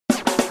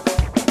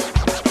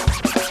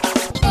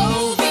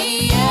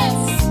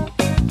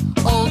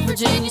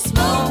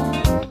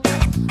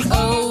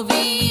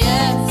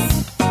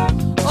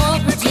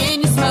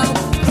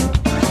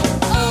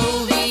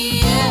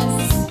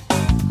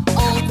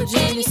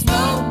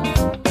Smoke.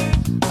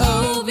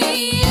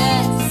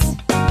 OVS.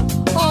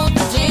 Old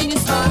Virginia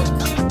Smoke.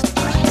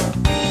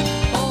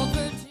 Old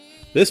Virginia.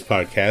 This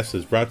podcast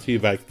is brought to you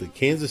by the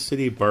Kansas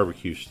City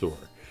Barbecue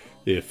Store,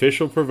 the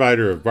official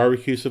provider of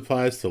barbecue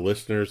supplies to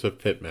listeners of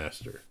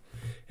Pitmaster.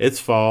 It's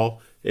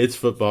fall, it's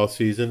football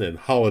season, and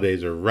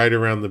holidays are right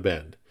around the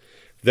bend.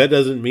 That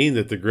doesn't mean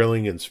that the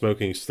grilling and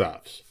smoking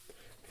stops.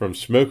 From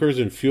smokers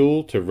and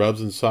fuel to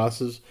rubs and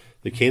sauces,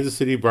 the Kansas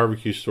City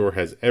Barbecue Store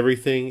has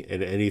everything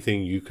and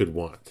anything you could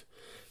want.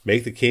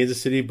 Make the Kansas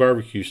City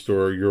Barbecue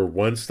Store your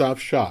one-stop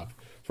shop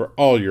for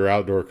all your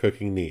outdoor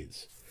cooking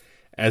needs.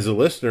 As a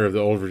listener of the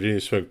Old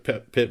Virginia Smoke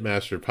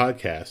Pitmaster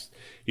podcast,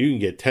 you can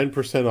get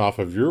 10% off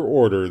of your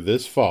order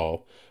this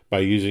fall by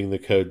using the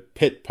code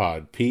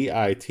PITPOD,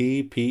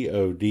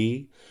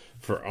 PITPOD,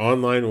 for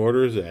online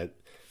orders at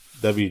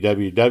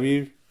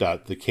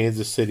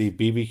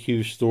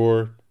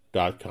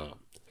www.thekansascitybbqstore.com.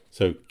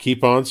 So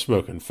keep on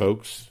smoking,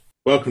 folks.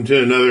 Welcome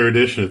to another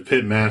edition of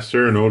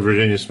Pitmaster, an Old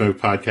Virginia Smoke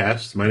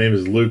podcast. My name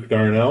is Luke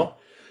Darnell,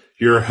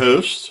 your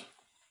host.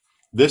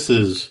 This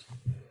is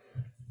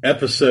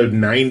episode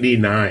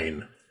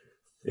 99,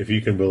 if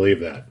you can believe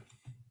that.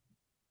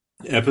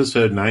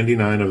 Episode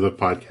 99 of the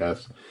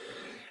podcast.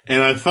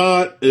 And I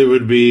thought it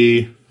would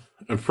be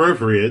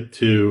appropriate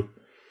to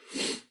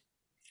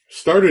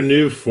start a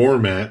new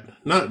format,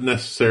 not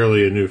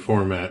necessarily a new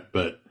format,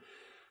 but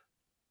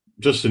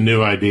just a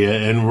new idea.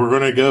 And we're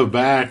going to go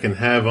back and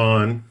have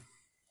on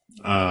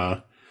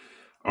our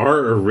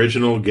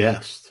original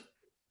guest.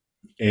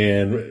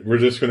 And we're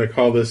just going to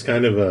call this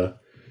kind of a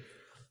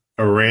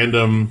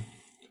random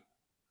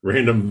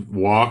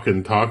walk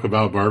and talk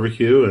about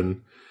barbecue.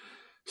 And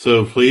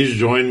so please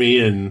join me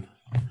in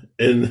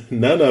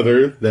none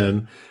other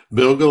than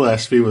Bill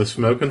Gillespie with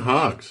Smoking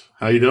Hogs.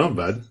 How you doing,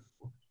 bud?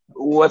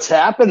 What's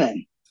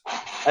happening?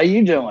 How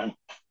you doing?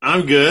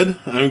 I'm good.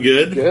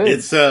 Good.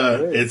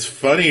 It's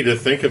funny to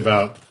think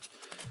about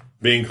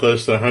being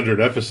close to 100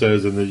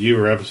 episodes and that you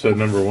were episode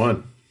number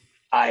 1.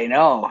 I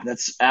know.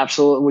 That's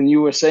absolutely. When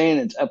you were saying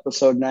it's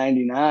episode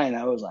 99,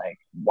 I was like,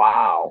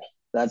 wow,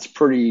 that's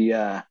pretty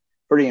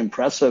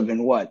impressive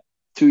in what,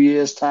 2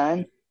 years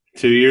time?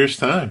 2 years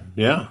time.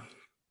 Yeah.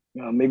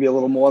 Maybe a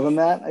little more than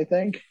that, I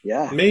think.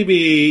 Yeah.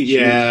 Maybe,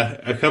 yeah,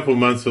 a couple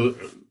months.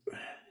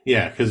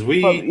 Yeah, because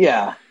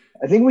I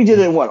think we did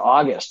it in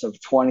August of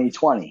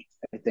 2020.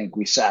 I think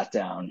we sat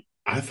down.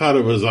 I thought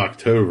it was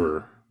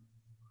October.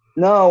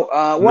 No,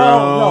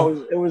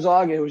 no, it was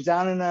August. It was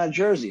down in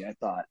Jersey, I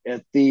thought,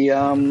 at the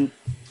in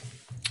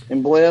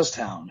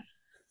Blairstown.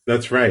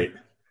 That's right.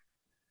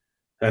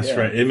 That's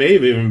right. It may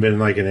have even been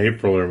like in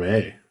April or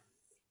May,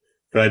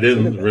 but I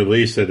didn't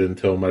release it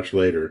until much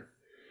later.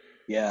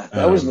 Yeah,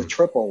 that was the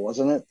triple,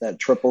 wasn't it? That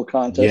triple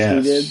contest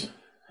we did.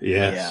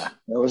 Yes. Yeah,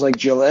 that was like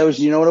July. That was,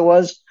 you know what it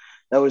was?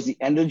 That was the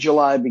end of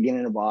July,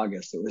 beginning of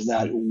August. It was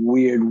that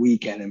weird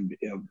weekend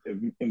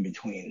in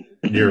between.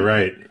 You're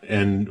right,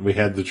 and we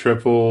had the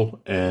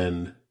triple,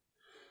 and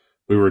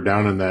we were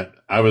down in that.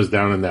 I was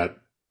down in that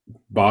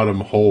bottom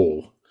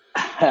hole,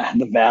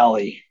 the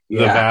valley.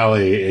 The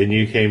valley, and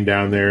you came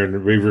down there,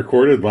 and we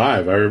recorded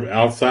live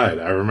outside.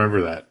 I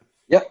remember that.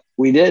 Yep,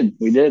 we did.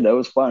 That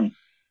was fun.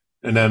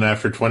 And then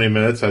after 20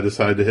 minutes, I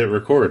decided to hit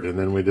record, and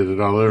then we did it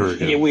all over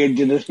again. Yeah, we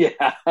did it.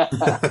 Yeah,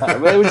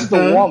 it was just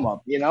a warm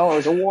up. It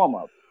was a warm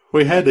up.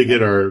 We had to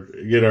get our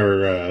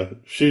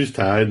shoes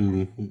tied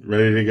and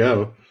ready to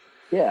go.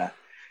 Yeah,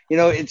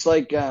 it's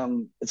like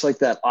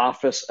that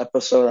Office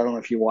episode. I don't know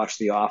if you watch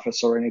The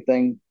Office or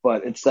anything,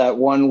 but it's that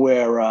one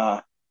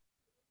where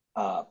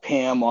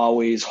Pam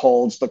always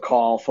holds the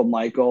call for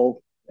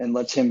Michael and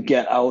lets him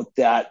get out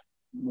that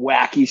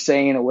wacky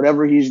saying or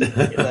whatever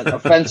that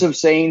offensive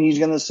saying he's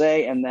going to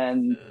say,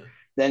 and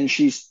then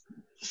she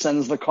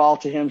sends the call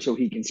to him so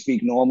he can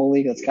speak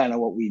normally. That's kind of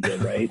what we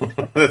did, right?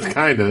 That's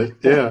kind of,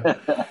 yeah.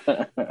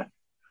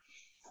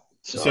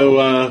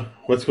 So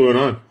what's going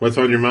on? What's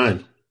on your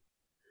mind?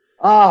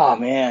 Oh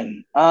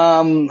man,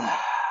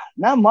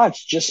 not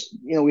much. Just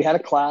we had a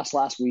class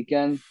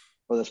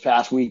this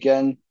past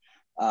weekend.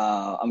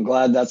 I'm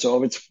glad that's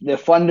over. They're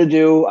fun to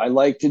do. I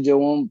like to do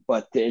them,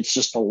 but it's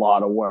just a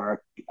lot of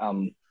work.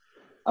 I'm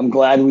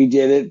glad we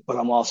did it, but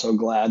I'm also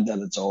glad that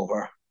it's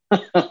over.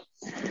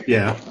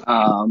 Yeah.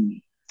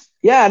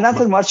 Yeah,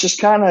 nothing much. Just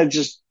kind of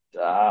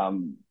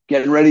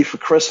getting ready for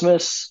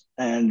Christmas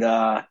and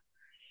kind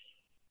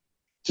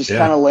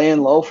of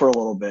laying low for a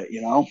little bit,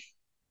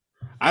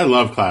 I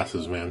love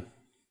classes, man.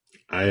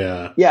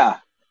 I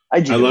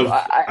do.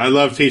 I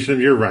love teaching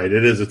them. You're right.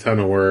 It is a ton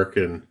of work,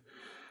 and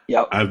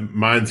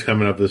mine's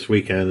coming up this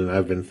weekend, and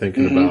I've been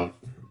thinking about,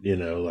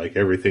 like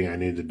everything I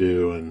need to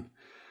do. And,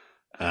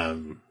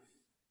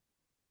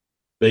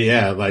 but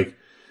yeah, like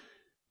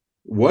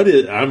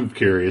I'm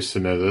curious to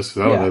know this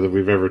because I don't know that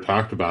we've ever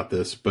talked about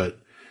this, but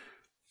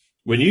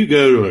when you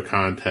go to a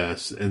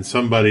contest and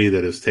somebody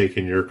that has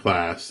taken your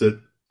class that,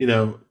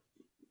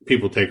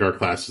 people take our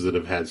classes that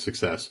have had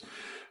success,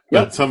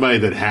 but somebody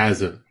that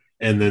hasn't,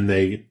 and then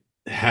they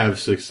have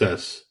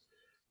success,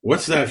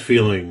 what's that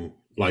feeling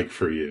like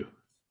for you?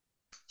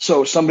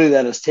 So somebody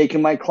that has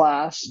taken my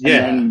class and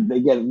Yeah. then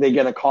they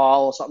get a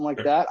call or something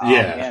like that. Oh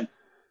Yeah. man,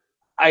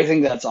 I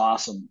think that's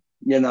awesome.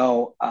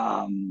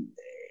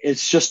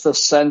 It's just a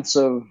sense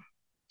of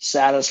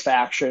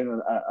satisfaction,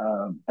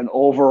 an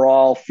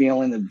overall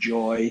feeling of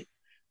joy.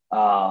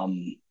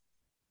 Um,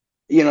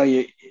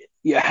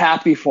 you're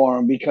happy for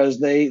them because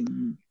they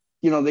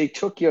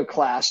took your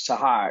class to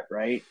heart,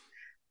 right?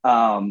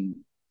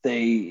 Um,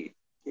 they,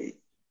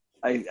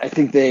 I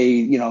think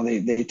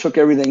they took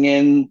everything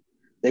in.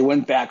 They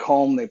went back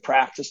home, they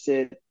practiced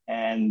it,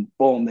 and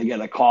boom, they get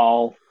a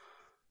call.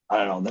 I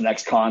don't know, the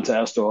next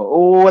contest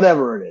or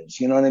whatever it is.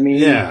 You know what I mean?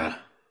 Yeah.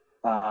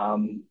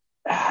 Um,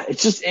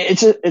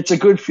 it's a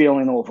good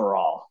feeling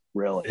overall,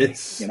 really.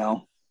 It's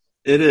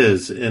it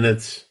is, and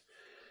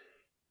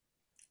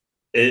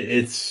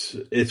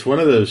it's one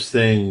of those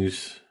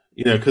things,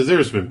 because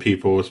there's been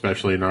people,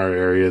 especially in our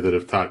area, that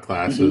have taught Hmm.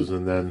 classes,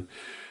 and then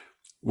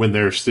when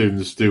their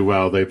students do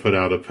well, they put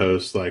out a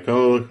post like,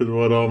 "Oh, look at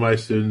what all my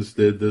students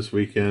did this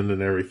weekend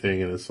and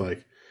everything," and it's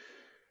like,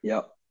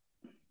 Yep.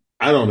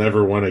 I don't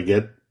ever want to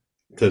get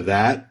to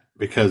that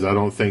because I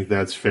don't think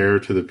that's fair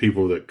to the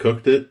people that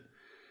cooked it.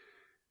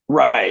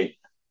 Right.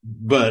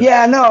 But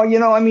Yeah. No.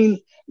 I mean,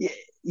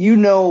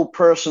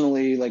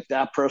 personally, like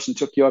that person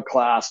took your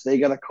class. They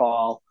got a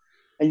call,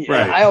 and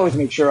right, I always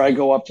make sure I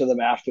go up to them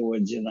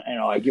afterwards, and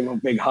I give them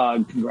a big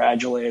hug,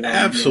 congratulate them,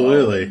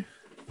 absolutely.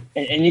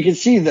 and you can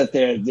see that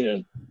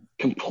they're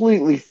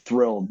completely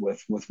thrilled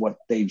with what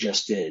they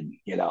just did.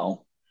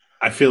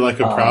 I feel like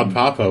a proud Um,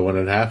 papa when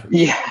it happens.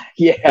 yeah,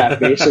 yeah,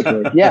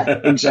 basically, yeah,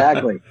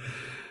 exactly.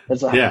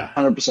 That's a Yeah,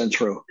 100%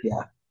 true.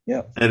 Yeah,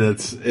 yeah. and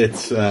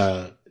it's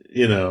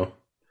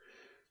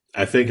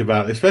I think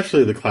about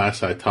especially the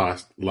class I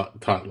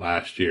taught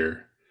last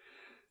year.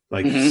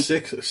 Like Hmm.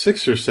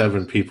 six or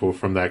seven people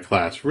from that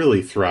class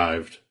really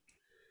thrived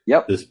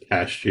Yep. this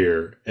past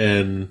year,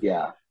 and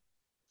Yeah.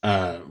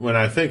 when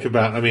I think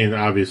about, I mean,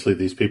 obviously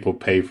these people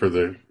pay for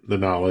the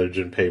knowledge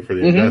and pay for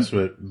the Hmm.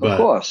 investment, Of but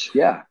course.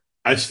 Yeah.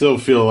 I still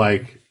feel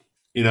like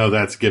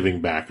that's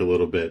giving back a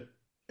little bit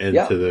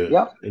Yeah. into the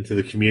Yeah. into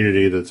the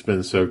community that's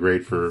been so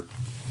great for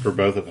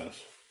both of us.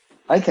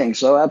 I think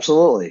so.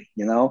 Absolutely.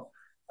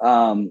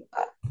 Um,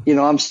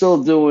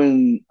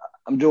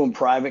 I'm doing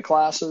private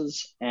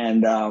classes,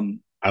 and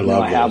I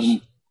love I have those.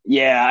 them.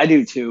 Yeah, I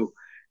do too,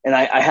 and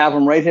I have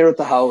them right here at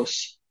the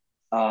house.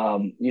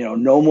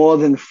 No more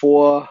than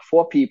four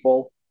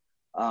people.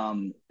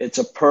 It's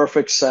a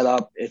perfect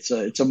setup. It's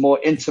a more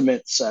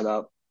intimate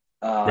setup.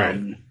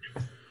 Right.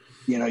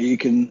 You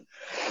can.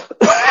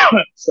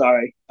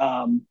 Sorry.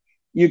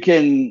 You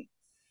can.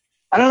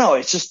 I don't know.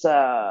 It's just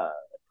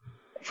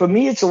for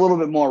me, it's a little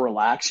bit more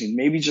relaxing.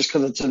 Maybe just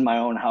because it's in my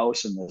own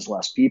house and there's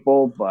less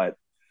people, but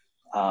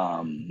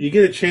um, You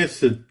get a chance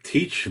to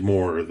teach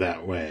more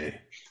that way,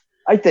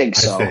 I think I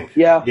so. think.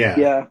 Yeah, Yeah.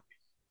 yeah,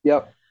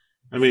 yep.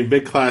 I mean,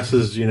 big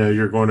classes,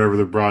 you're going over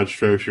the broad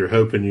strokes. You're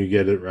hoping you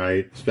get it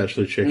right,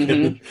 especially Hmm.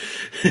 chicken.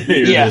 You're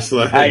Yeah, just I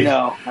like,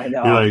 know, I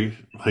you're know.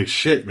 like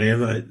shit,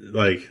 man.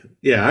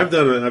 Yeah, I've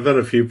done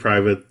a few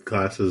private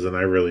classes and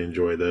I really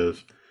enjoy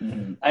those.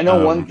 Mhm. I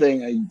know one Um,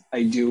 thing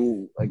I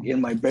do like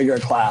in my bigger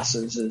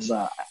classes is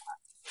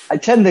I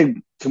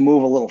tend to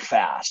move a little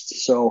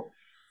fast. So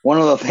one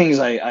of the things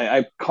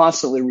I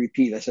constantly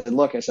repeat, I said,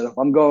 if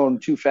I'm going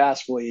too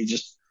fast for you,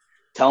 just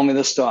tell me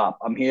to stop.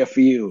 I'm here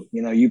for you.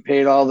 You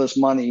paid all this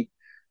money.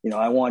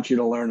 I want you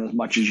to learn as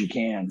much as you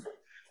can.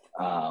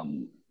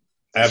 Um,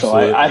 so I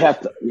absolutely, have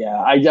to, yeah,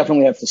 I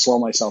definitely have to slow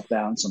myself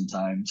down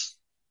sometimes.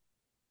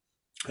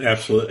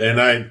 absolutely,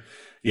 and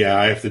yeah,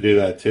 I have to do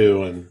that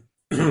too.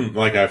 And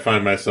like I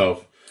find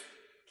myself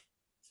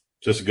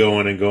just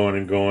going and going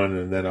and going,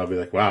 and then I'll be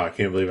like, wow, I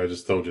can't believe I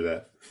just told you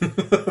that.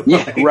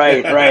 Yeah,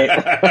 right,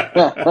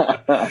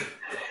 right.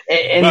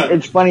 And but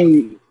it's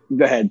funny.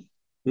 Go ahead.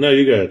 no,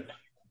 you good.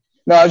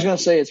 No, I was going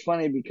to say it's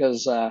funny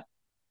because I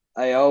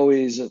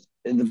always,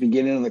 in the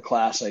beginning of the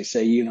class, I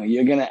say,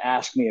 you're going to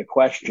ask me a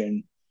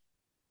question,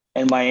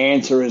 and my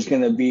answer is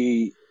going to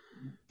be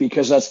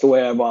because that's the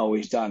way I've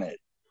always done it.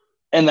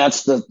 And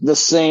that's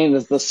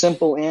the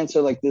simple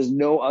answer. Like, there's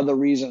no other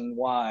reason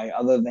why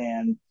other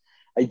than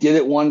I did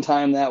it one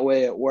time that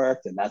way, it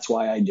worked, and that's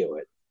why I do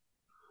it.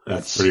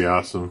 That's pretty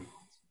That's, awesome.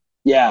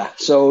 yeah.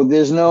 So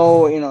there's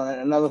no,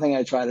 another thing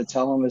I try to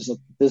tell them is that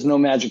there's no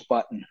magic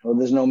button or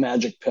there's no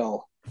magic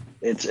pill.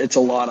 It's a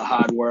lot of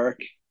hard work.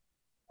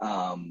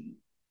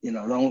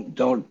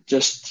 Don't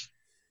just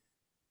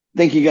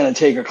think you're going to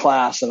take a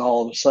class and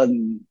all of a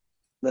sudden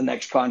the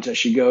next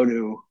contest you go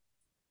to,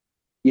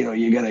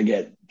 you're going to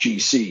get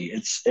GC.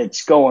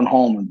 It's going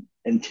home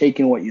and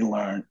taking what you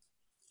learn,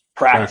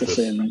 Practice.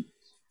 practicing,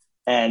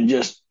 and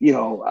just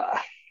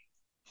I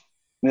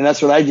mean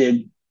that's what I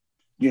did.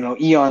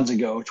 Eons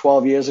ago,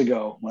 12 years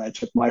ago, when I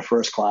took my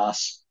first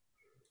class.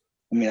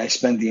 I mean, I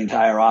spent the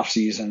entire off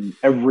season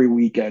every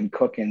weekend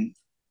cooking,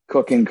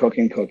 cooking,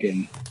 cooking,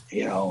 cooking.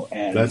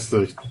 And That's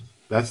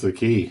the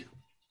key.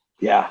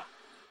 yeah,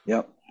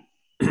 yep.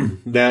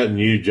 That and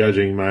you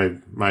judging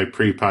my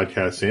pre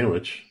podcast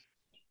sandwich.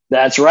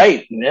 That's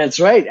right. That's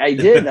right. I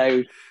did.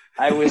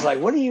 I was like,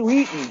 "What are you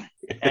eating?"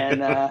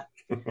 And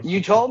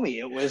you told me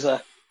it was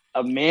a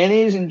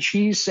mayonnaise and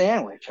cheese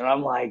sandwich, and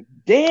I'm like,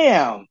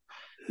 "Damn,"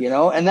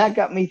 and that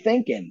got me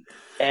thinking,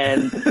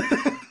 and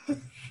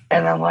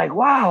I'm like,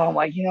 "Wow," I'm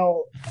like,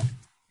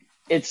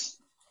 it's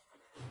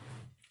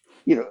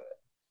you know,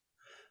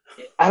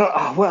 I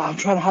don't. Well, I'm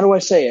trying. How do I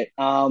say it?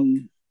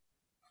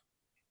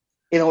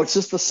 It's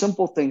just the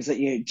simple things that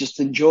you just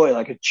enjoy,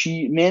 like a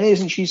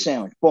mayonnaise and cheese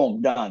sandwich.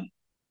 Boom, done.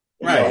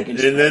 Right. Like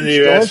And then it's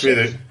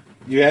delicious.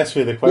 you asked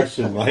me the Yeah,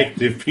 question, like,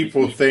 do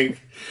people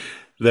think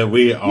that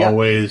we yeah,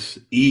 always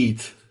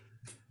eat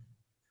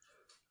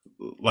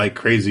like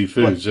crazy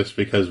like, foods just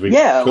because we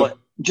yeah. Like, cook?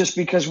 just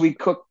because we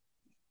cook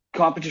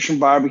competition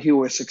barbecue,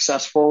 we're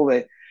successful.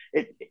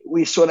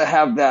 We sort of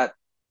have that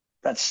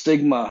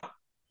stigma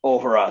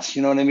over us.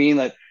 You know what I mean?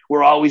 Like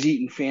we're always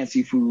eating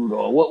fancy food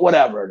or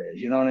whatever it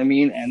is. You know what I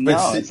mean? And But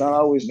no, it's see, not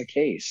always the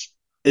case.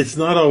 it's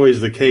not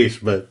always the case,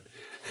 but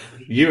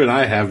you and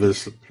I have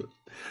this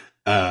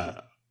uh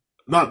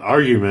not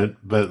argument,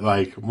 but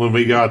like when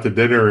we go out to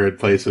dinner at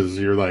places,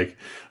 you're like,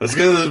 let's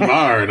go to this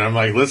bar, and I'm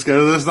like, let's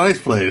go to this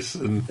nice place.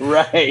 And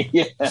Right.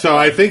 Yeah. so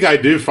I think I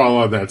do fall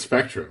on that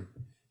spectrum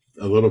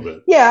a little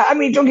bit. Yeah. I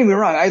mean, don't get me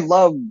wrong. I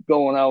love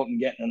going out and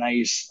getting a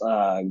nice,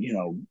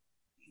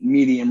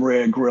 medium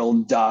rare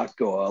grilled duck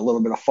or a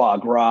little bit of foie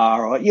gras,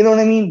 or you know what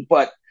I mean.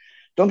 But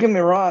don't get me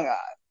wrong.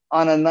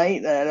 On a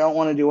night that I don't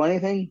want to do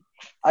anything,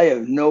 I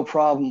have no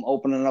problem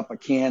opening up a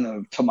can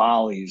of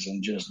tamales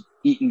and just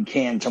eating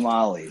canned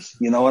tamales.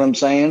 You know what I'm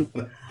saying?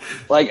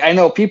 Like I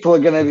know people are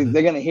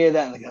they're gonna hear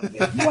that and they're gonna be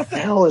like, "What the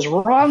hell is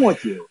wrong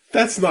with you?"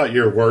 That's not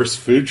your worst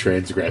food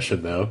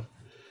transgression, though.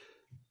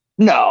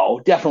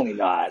 No, definitely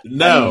not.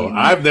 I No, mean,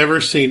 I've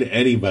never seen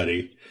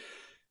anybody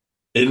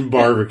in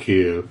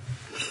barbecue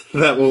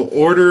that will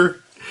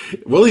order.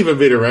 We'll even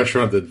be at a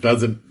restaurant that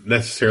doesn't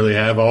necessarily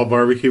have all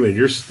barbecue, and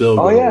you're still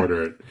oh going to yeah,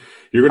 order it.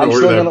 You're going I'm to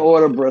order still gonna that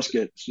order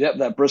brisket. Yep,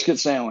 that brisket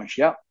sandwich.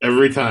 Yep,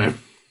 every time.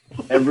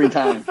 every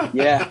time.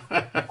 Yeah,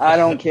 I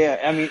don't care.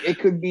 I mean, it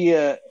could be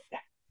it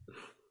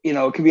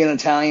could be an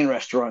Italian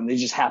restaurant. They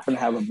just happen to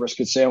have a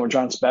brisket sandwich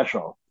on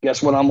special.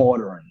 Guess what I'm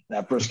ordering?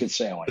 That brisket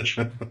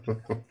sandwich.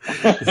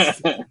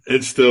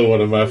 It's still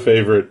one of my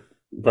favorite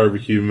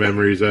barbecue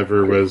memories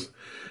ever was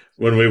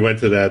when we went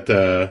to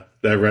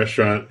that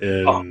restaurant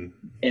Oh, in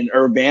in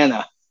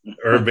Urbana.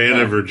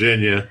 Urbana,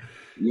 Virginia,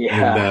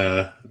 and Yeah,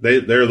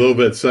 they're a little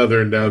bit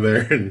southern down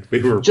there, and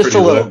just a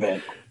little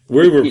bit.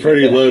 we were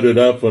pretty Yeah, loaded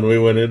up when we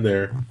went in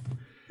there,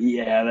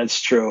 yeah,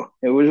 that's true.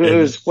 It was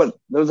and what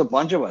there was a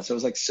bunch of us. It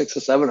was like 6 or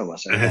 7 of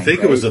us, I I think,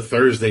 think it was right? a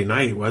Thursday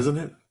night, wasn't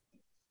it?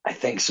 I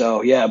think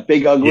so. Yeah,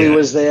 Big Ugly Yeah,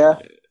 was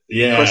there.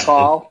 Chris yeah,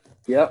 Hall.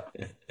 Yep.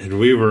 and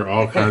we were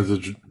all kinds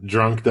of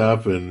drunked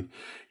up, and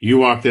you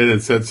walked in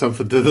and said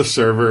something to the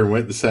server and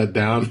went and sat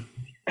down,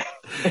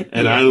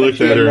 and I Yeah,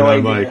 looked she at had her and no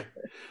I'm idea.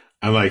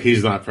 like,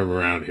 he's not from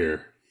around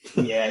here.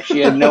 Yeah, she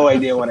had no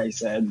idea what I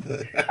said.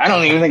 I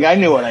don't even think I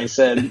knew what I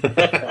said.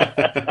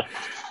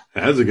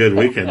 That was a good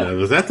weekend, though.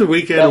 Was that the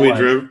weekend That we was.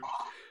 drove?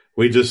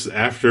 We just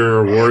after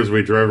awards,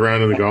 we drove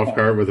around in the golf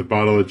cart with a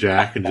bottle of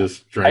Jack and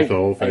just drank the I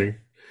whole I thing.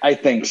 I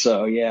think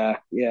so. Yeah,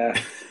 yeah.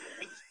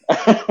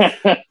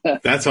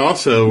 That's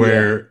also Yeah.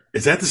 where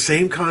is that the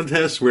same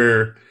contest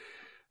where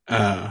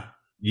uh,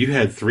 you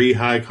had three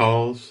high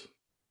calls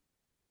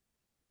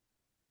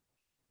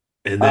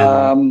and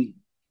then Um.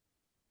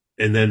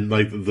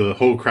 like the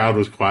whole crowd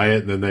was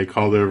quiet and then they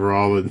called over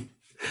all and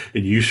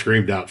you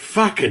screamed out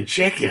 "fucking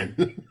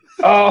chicken."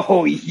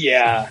 Oh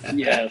yeah.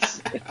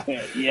 Yes.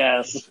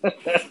 Yes.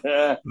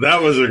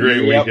 That was a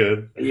great Yep.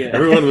 weekend. Yeah.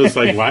 Everyone was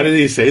like, "Why did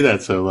he say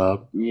that so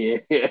loud?" Yeah.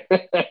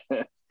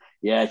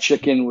 Yeah.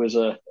 Chicken was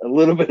a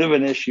little bit of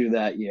an issue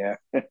that year.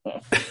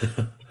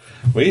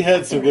 We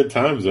had some good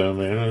times though,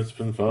 man. It's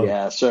been fun.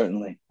 Yeah.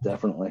 Certainly.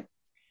 Definitely.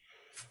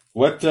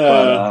 What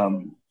But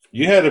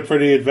you had a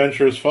pretty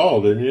adventurous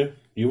fall, didn't you?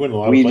 You went a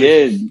lot of we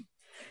did. places.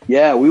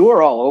 Yeah, we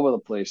were all over the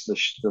place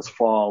this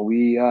fall.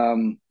 We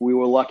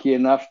were lucky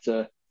enough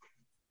to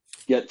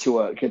get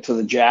to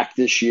the Jack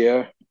this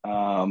year.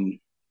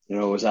 It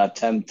was our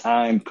 10th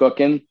time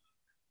cooking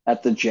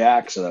at the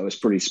Jack, so that was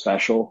pretty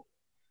special.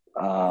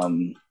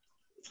 Um,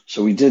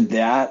 so we did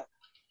that.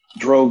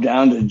 Drove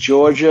down to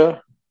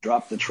Georgia,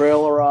 dropped the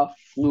trailer off,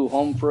 flew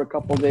home for a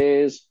couple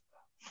days,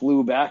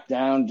 flew back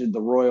down, did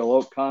the Royal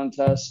Oak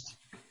contest.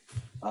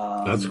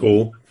 That's Um,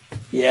 cool.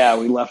 yeah,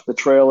 we left the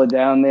trailer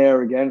down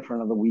there again for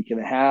another week and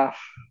a half.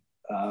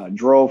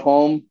 Drove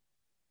home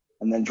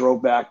and then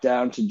drove back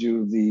down to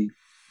do the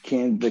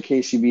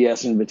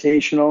KCBS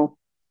Invitational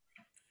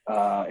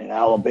in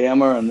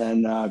Alabama, and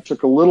then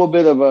took a little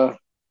bit of a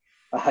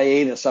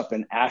hiatus up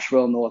in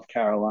Asheville, North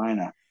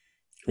Carolina.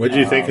 What'd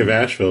you think of Um,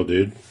 Asheville,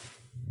 dude?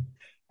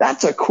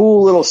 that's a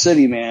cool little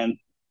city, man.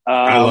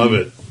 I love Um,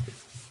 it.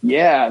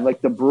 yeah,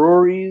 like the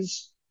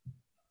breweries,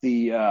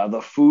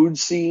 the food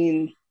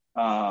scene.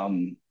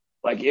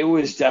 Like it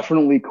was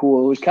definitely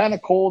cool. It was kind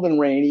of cold and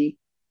rainy,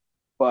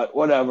 but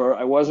whatever.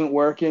 I wasn't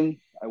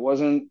working. I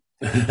wasn't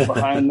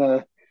behind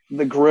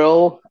the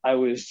grill. I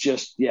was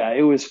just, yeah,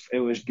 it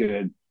was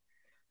good.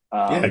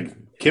 Yeah,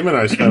 Kim and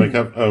I spent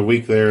a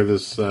week there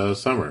this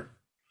summer.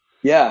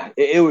 Yeah,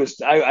 it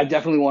was. I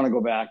definitely want to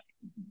go back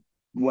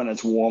when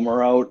it's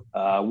warmer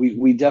out.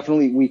 We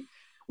definitely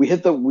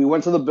we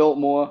went to the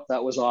Biltmore.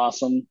 That was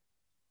awesome.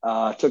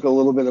 Took a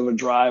little bit of a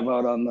drive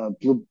out on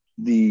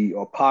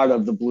or part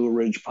of the Blue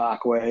Ridge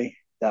Parkway.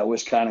 That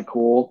was kind of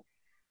cool.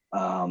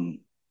 Um,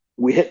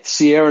 we hit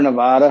Sierra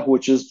Nevada,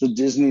 which is the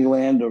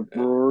Disneyland of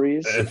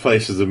breweries. That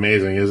place is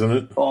amazing,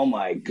 isn't Oh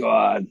my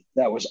God,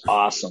 that was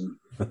awesome.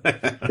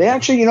 it? They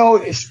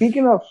actually,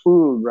 speaking of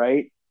food,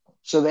 right?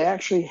 So they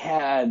actually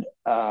had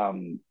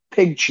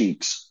pig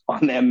cheeks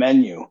on their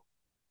menu.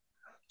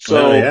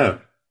 Oh So yeah,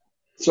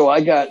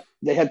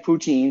 they had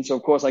poutine. So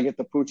of course I get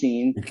the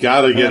poutine.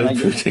 gotta And get then a I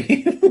get,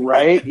 poutine.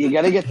 right? You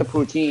got to get the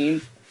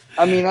poutine.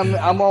 I mean,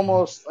 I'm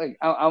almost like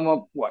I'm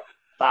up what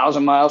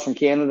 1,000 miles from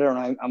Canada,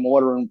 and I'm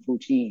ordering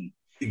poutine,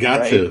 Got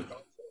right? to.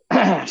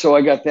 So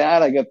I got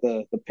that. I got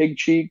the pig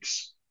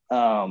cheeks.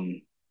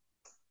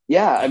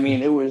 Yeah, I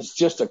mean, it was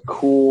just a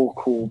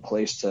cool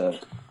place to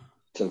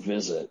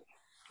visit.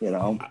 You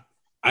know?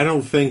 I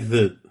don't think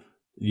that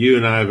you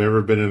and I have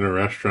ever been in a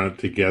restaurant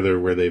together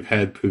where they've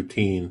had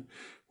poutine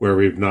where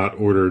we've not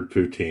ordered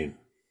poutine.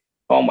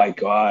 Oh my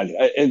God,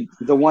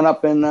 the one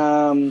up in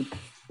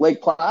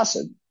Lake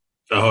Placid.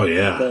 Oh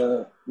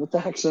yeah. What the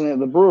heck's in it?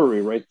 The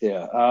brewery right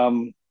there.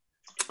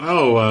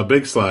 Oh,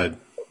 Big Slide.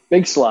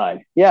 Big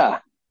Slide. Yeah,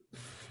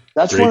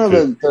 that's one Great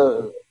of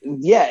food.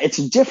 yeah, it's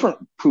a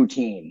different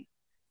poutine,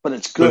 but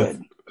it's But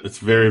good. it's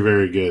very,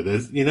 very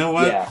good. You know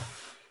what? Yeah,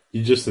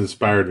 You just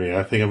inspired me.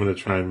 I think I'm going to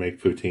try and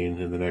make poutine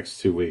in the next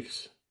 2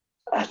 weeks.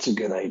 that's a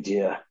good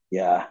idea.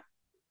 Yeah,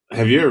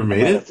 Have you ever I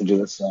made might have it? to do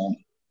the same.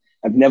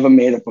 I've never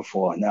made it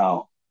before.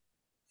 No,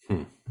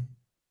 Hmm.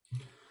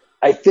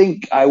 I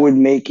think I would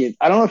make it.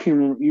 I don't know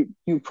if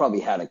you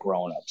probably had it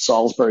growing up.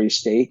 Salisbury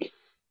steak.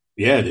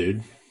 Yeah,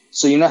 dude.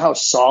 So you know how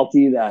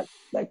salty that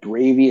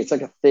gravy? It's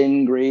like a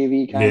thin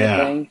gravy kind of Yeah.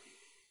 thing.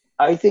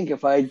 I think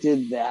if I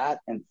did that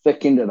and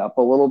thickened it up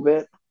a little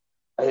bit,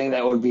 I think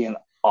that would be an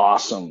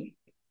awesome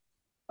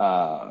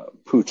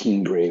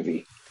poutine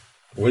gravy.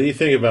 What do you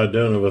think about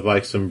doing it with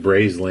like some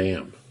braised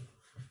lamb?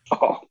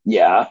 Oh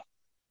yeah,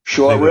 I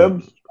short think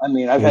rib. I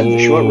mean, I've had the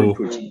short rib ooh,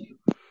 poutine.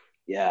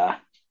 Yeah,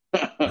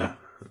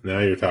 now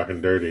you're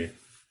talking dirty.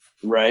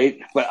 right.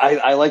 But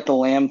I like the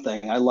lamb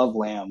thing. I love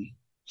lamb,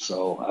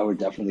 so I would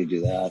definitely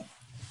do that.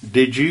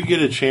 Did you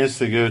get a chance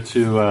to go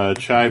to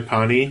Chai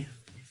Pani,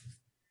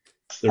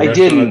 the I restaurant?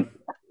 didn't.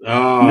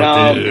 Oh,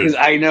 No, because dude.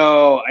 I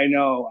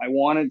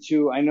wanted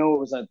to. I know it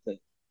was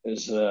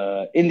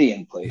at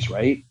Indian place,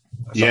 right?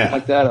 Or something Yeah.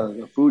 like that,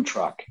 or a food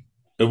truck.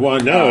 It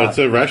won. No, Uh, it's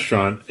a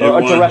restaurant. It or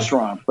it's a won.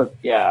 restaurant, but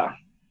yeah,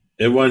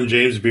 It won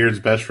James Beard's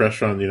best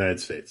restaurant in the United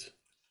States.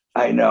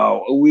 I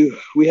know.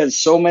 We had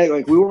so many.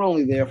 Like we were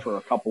only there for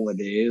a couple of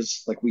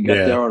days. Like we got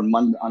Yeah, there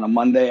on a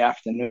Monday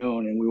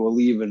afternoon, and we were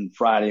leaving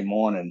Friday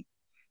morning.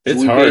 So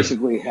it's we hard.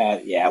 basically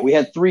we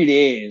had 3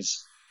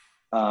 days.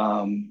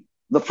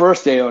 The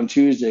first day on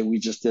Tuesday, we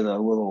just did a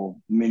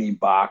little mini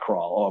bar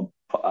crawl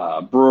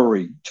or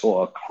brewery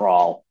tour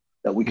crawl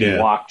that we could Yeah.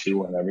 walk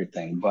to and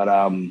everything. But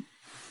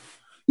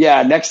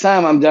yeah, next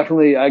time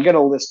I got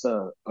a list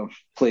of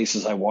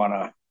places I want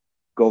to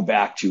go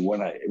back to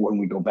when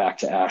we go back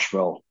to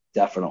Asheville.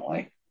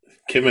 Definitely.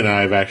 Kim and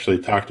I have actually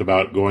talked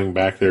about going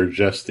back there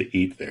just to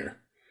eat there.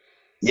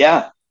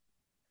 Yeah,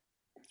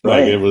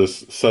 Like it right.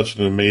 was such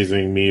an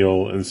amazing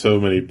meal and so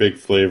many big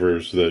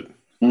flavors that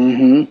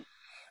hmm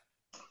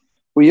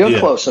Well, you're yeah,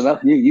 close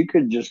enough. You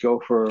could just go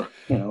for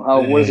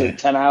how was eh, it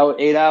 10 hours,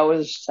 8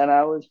 hours, 10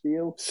 hours for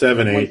you,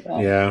 seven, something like eight,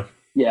 that. yeah.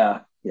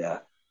 Yeah, yeah.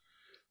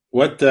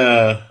 What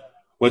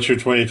what's your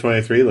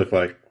 2023 look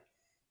like?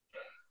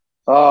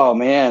 Oh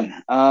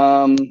man,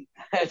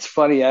 it's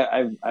funny.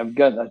 I've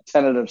got a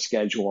tentative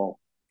schedule,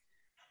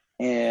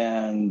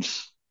 and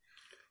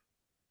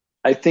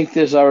I think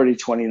there's already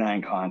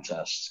 29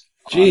 contests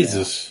on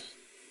there. Jesus,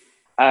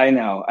 I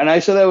know, and I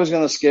said I was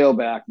going to scale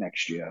back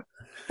next year.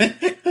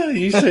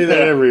 you say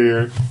that every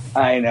year.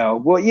 I know.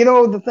 Well,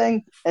 the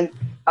thing, and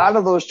out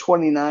of those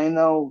 29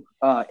 though,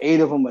 eight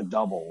of them are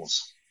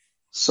doubles,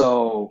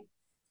 so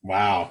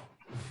Wow.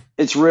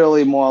 it's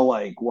really more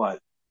like what,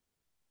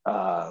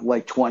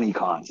 like 20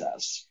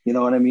 contests. You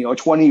know what I mean? Or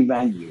 20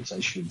 venues, I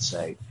should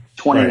say.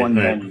 Right, 21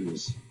 right.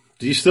 venues.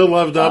 Do you still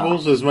love Uh,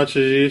 doubles as much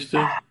as you used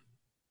to?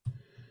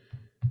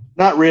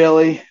 Not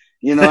really.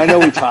 I know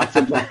we talked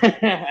about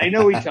I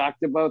know we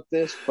talked about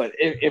this, but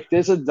if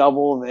there's a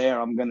double there,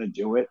 I'm gonna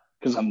do it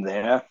because I'm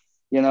there,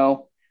 you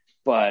know.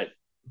 But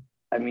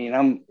I mean,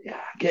 I'm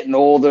getting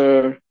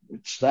older.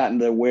 It's starting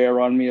to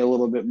wear on me a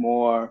little bit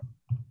more.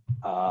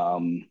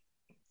 Um,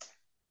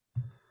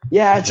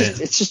 yeah, Man,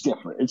 it's just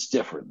different. It's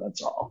different.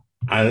 That's all.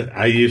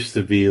 I used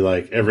to be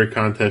like every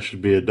contest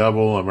should be a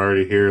double. I'm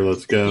already here.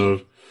 Let's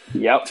go.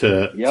 Yep.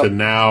 To Yep.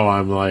 now,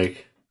 I'm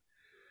like,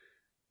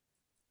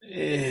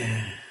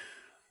 eh,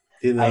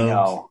 I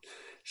know.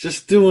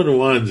 just doing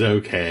one's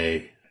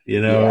okay.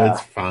 It's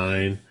Yeah.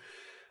 fine.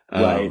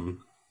 Right.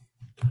 Um,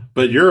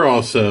 but you're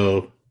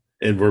also,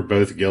 and we're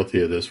both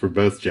guilty of this. We're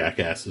both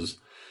jackasses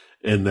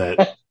in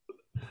that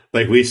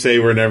Like we say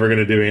we're never going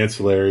to do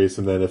ancillaries,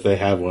 and then if they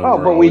have one, Oh,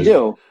 we're but we always,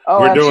 do.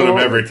 Oh, we're doing them absolutely.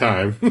 every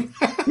time.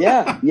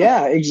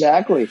 Yeah,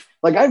 exactly.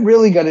 Like I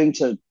really got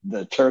into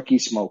the turkey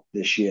smoke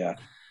this year.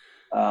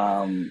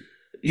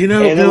 You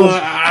know, And it Bill, was,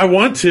 I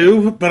want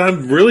to, but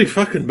I'm really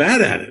fucking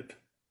bad at it.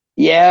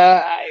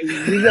 yeah,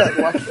 we got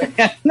lucky.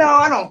 No,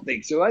 I don't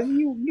think so.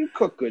 You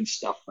cook good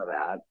stuff for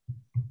that.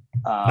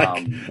 I,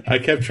 Um, I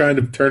kept trying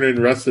to turn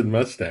in Rusted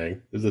Mustang.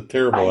 It was a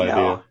terrible I idea.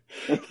 know.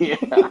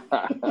 Yeah.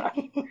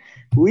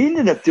 We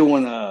ended up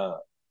doing a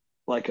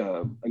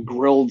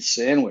grilled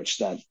sandwich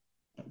that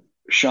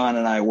Sean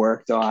and I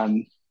worked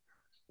on,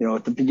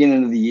 at the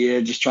beginning of the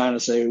year, just trying to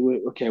say,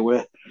 okay,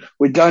 we're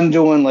done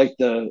doing like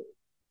the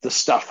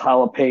stuffed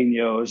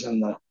jalapenos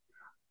and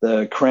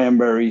the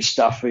cranberry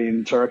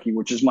stuffing turkey,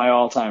 which is my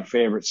all time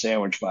favorite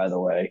sandwich, by the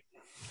way.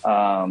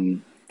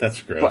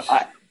 That's But gross.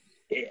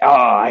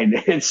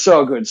 it's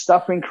so good.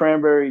 Stuffing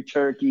cranberry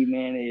turkey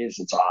mayonnaise,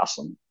 it's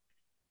awesome.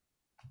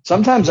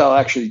 Sometimes I'll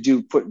actually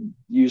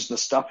use the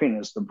stuffing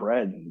as the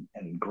bread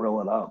and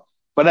grill it up.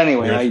 But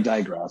anyway, I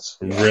digress.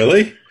 Yeah.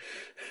 Really?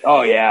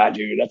 Oh yeah,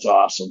 dude, that's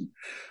awesome.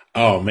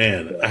 Oh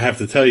man, I Yeah. have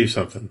to tell you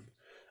something.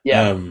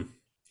 Yeah. Um,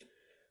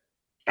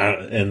 I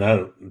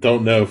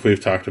don't know if we've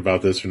talked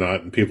about this or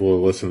not, and people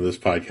will listen to this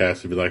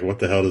podcast and be like, "What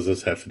the hell does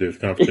this have to do with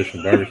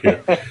competition barbecue?"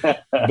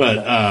 But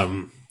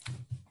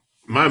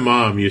my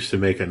mom used to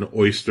make an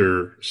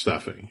oyster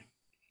stuffing,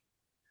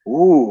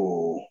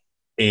 Ooh.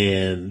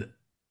 and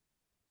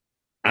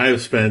I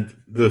have spent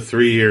the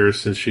 3 years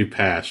since she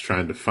passed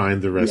trying to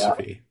find the Yeah.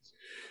 recipe,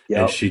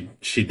 and Yep. she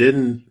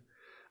didn't.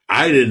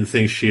 I didn't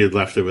think she had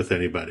left it with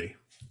anybody,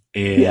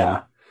 and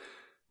Yeah.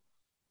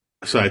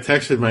 so I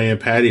texted my Aunt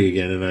Patty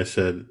again, and I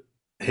said,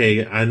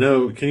 "Hey, I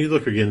know. Can you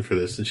look again for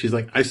this?" And she's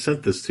like, "I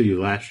sent this to you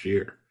last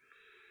year."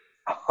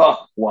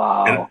 Oh,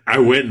 And wow. I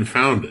went and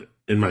found it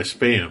in my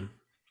spam,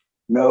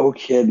 No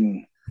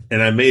kidding.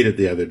 and I made it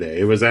the other day.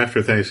 It was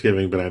after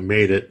Thanksgiving, but I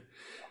made it,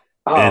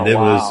 and Oh, it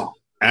was wow.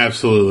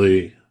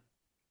 absolutely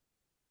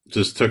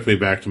just took me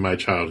back to my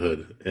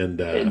childhood. And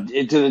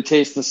Did it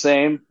taste the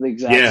same? The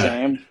exact yeah,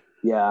 same?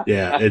 Yeah.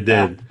 yeah, it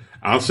did.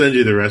 I'll send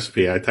you the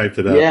recipe. I typed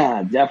it up.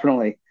 Yeah,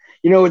 definitely.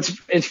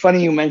 It's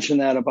funny you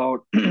mentioned that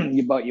about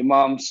about your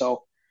mom.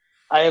 So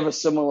I have a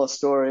similar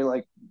story.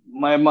 Like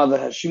my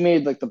mother she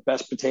made like the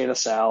best potato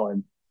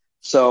salad.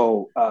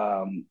 So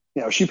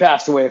she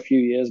passed away a few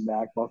years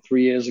back, about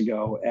 3 years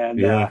ago,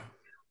 Yeah,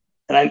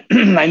 and I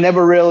I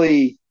never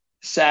really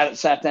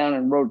sat down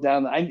and wrote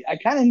down. I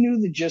kind of knew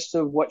the gist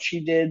of what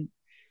she did,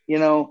 you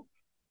know,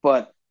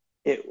 but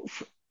it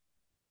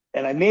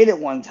and I made it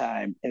one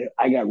time and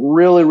I got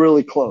really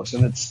really close,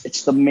 and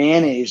it's the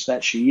mayonnaise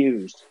that she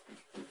used.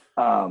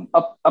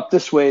 Up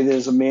this way,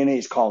 there's a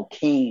mayonnaise called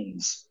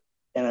Cane's,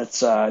 and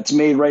it's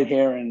made right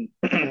here in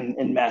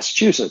in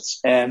Massachusetts,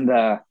 and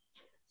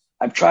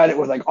I've tried it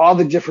with like all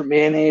the different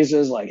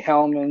mayonnaises, like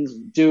Hellman's,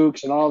 and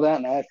Duke's, and all that.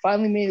 And I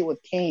finally made it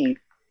with Cane's,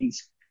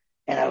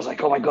 and I was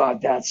like, oh my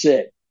god, that's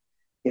it.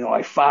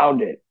 I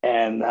found it,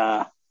 and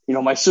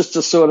my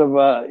sister sort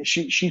of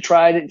she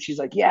tried it, and she's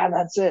like, yeah,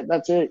 that's it.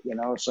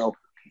 So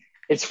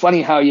it's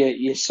funny how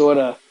you sort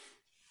of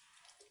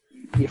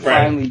you right.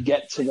 finally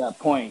get to that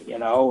point,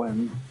 and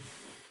I'm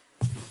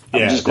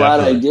Yeah, just glad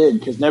I definitely. did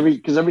because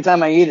every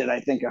time I eat it, I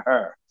think of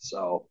her.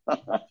 So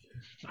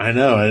I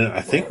know.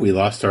 I think we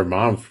lost our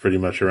mom pretty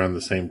much around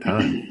the same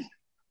time.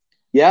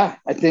 yeah,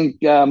 I think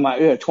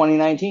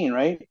 2019,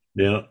 right?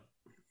 Yeah,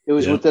 It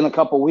was yeah, within a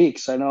couple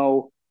weeks. I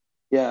know,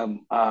 yeah,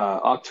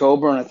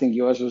 October, and I think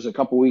yours was a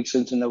couple weeks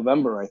into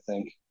November. I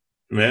think.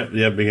 yeah,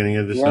 yeah. Beginning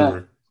of Yeah,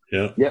 December.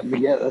 Yeah,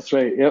 yeah, that's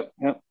right. Yep.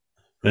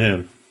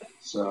 man.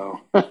 So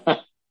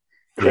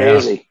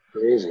Yeah,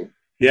 crazy.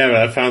 yeah. But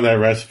I found that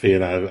recipe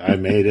and I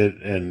made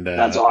it, and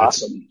That's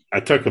awesome. I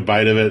took a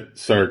bite of it,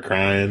 started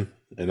crying,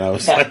 and I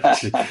was like,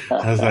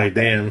 I was like,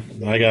 damn,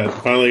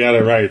 finally got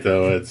it right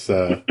though.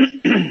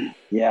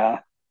 Yeah.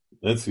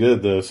 It's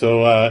good though.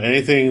 So,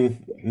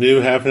 anything new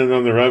happening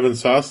on the rub and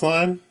sauce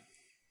line?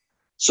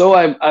 So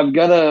I've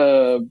got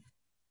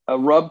a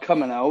rub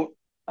coming out.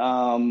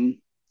 Um,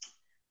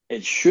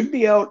 it should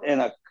be out in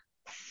a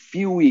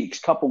few weeks,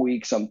 couple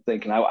weeks. I'm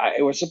thinking.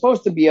 It was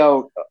supposed to be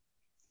out,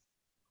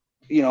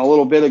 a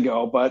little bit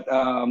ago, but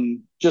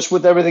just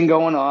with everything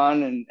going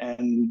on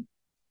and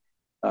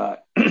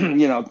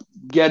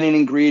getting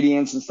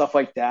ingredients and stuff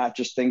like that,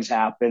 just things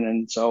happen,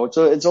 and so it's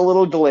a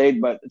little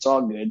delayed, but it's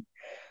all good.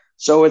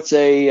 So it's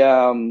a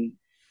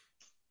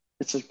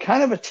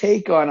kind of a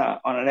take on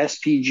an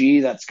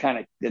SPG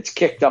that's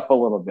kicked up a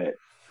little bit.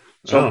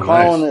 So Oh, I'm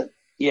calling nice. it,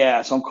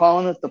 yeah. So I'm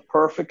calling it the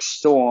Perfect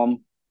Storm.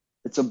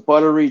 It's a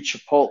buttery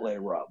chipotle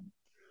rub,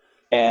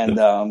 and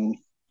The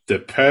the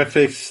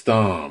perfect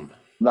storm.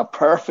 the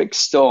Perfect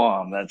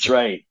Storm. That's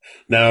right.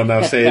 Now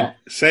the,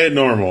 say it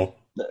normal.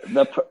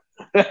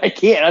 I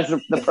can't.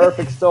 That's the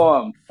Perfect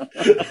Storm.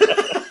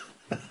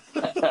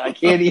 I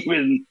can't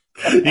even.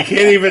 You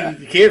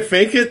can't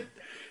fake it.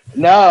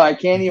 No, I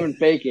can't even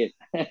fake it.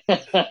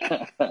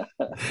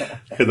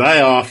 Because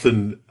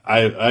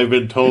I've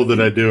been told that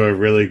I do a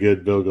really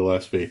good Bill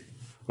Gillespie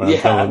When I'm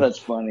Yeah, telling that's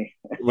funny.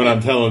 when I'm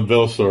telling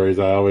Bill stories,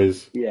 I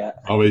Yeah,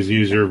 always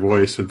use your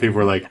voice, and people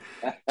are like,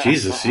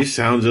 "Jesus, you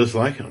sound just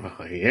like him." I'm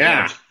like, that's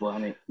 "Yeah,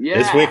 funny. it's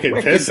Yeah, Wicked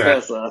wicked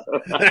Pissa." pisser.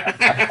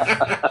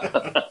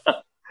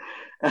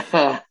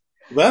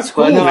 That's But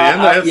cool, no, man.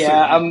 That's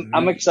yeah,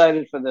 I'm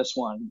excited for this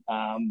one.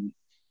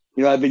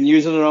 I've been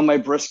using it on my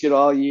brisket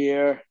all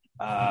year.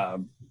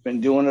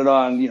 Been doing it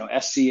on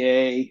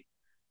SCA.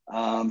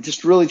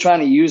 Just really trying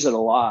to use it a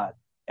lot,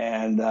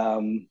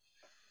 and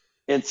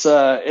it's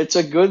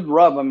a good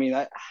rub. I mean,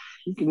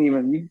 you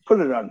can put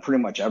it on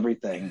pretty much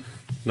everything.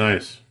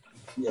 nice.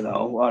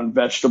 On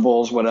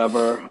vegetables,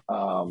 whatever.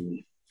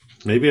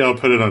 Maybe I'll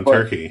put it on But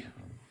turkey.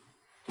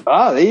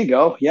 there you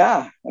go.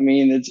 Yeah, I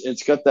mean,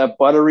 it's got that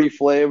buttery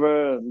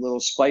flavor, a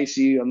little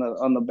spicy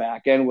on the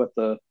back end with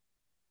the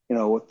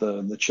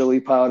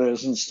chili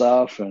powders and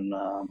stuff. And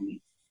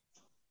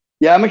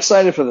yeah, I'm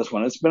excited for this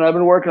one. I've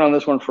been working on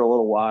this one for a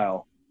little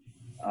while.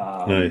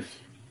 Um, Nice.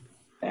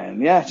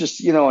 and yeah,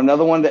 just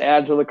another one to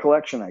add to the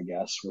collection, I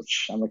guess,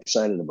 which I'm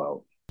excited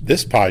about.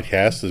 This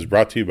podcast is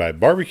brought to you by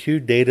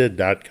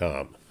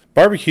BarbecueData.com.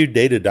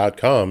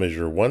 BarbecueData.com is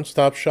your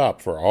one-stop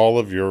shop for all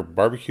of your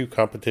barbecue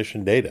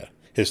competition data.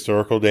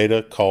 Historical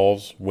data,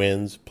 calls,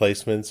 wins,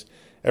 placements,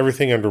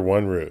 everything under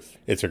one roof.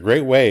 It's a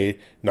great way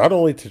not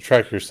only to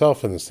track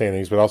yourself in the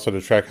standings, but also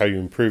to track how you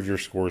improve your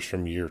scores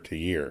from year to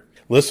year.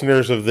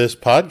 Listeners of this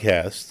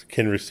podcast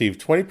can receive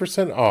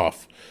 20%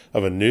 off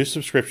of a new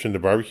subscription to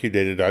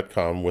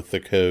BarbecueData.com with the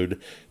code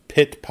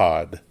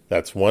PITPOD.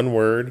 That's one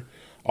word,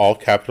 all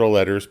capital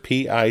letters,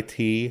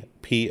 PITPOD,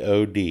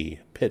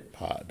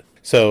 PITPOD.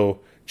 So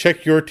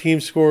check your team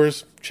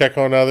scores, check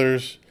on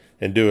others,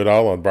 and do it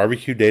all on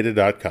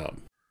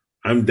BarbecueData.com.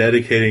 I'm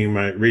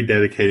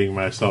rededicating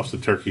myself to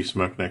turkey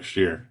smoke next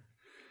year.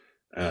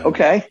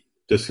 Okay.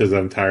 Just because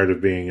I'm tired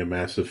of being a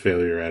massive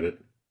failure at it.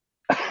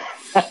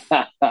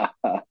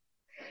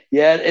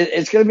 Yeah,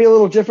 it's going to be a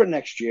little different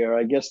next year.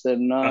 I guess they're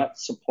not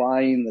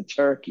supplying the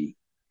turkey.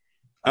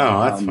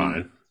 Oh, that's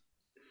fine.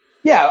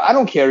 Yeah, I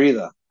don't care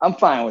either. I'm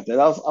fine with it.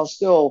 I'll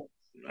still.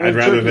 I'd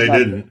rather they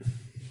didn't.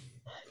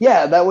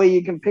 Yeah, that way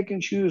you can pick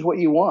and choose what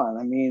you want.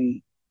 I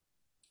mean,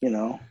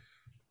 Do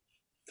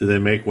they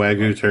make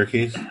Wagyu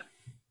turkeys?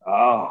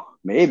 Oh,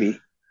 maybe.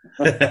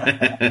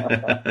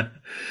 I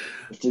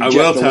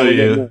will tell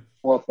you.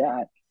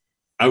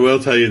 I will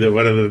tell you that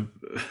one of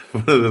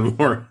the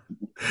more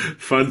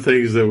fun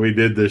things that we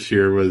did this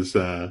year was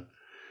the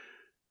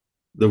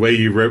way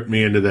you roped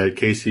me into that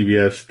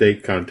KCBS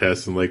steak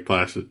contest in Lake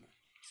Placid.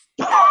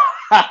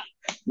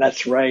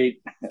 That's right.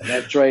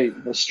 That's right.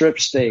 The strip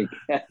steak.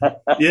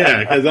 Yeah,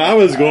 because I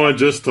was going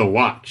just to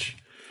watch.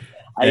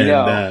 I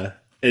know.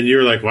 And you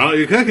were like, "Why don't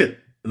you cook it?"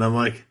 And I'm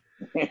like,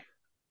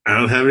 "I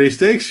don't have any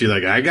steaks." You're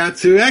like, "I got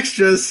 2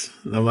 extras."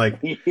 And I'm like,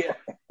 Yeah.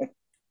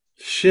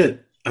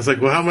 "Shit." I was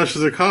like, "Well, how much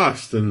does it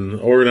cost?" And the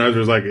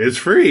organizer's like, "It's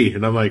free."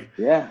 And I'm like,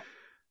 Yeah.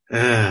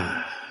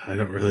 I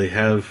don't really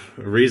have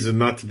a reason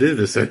not to do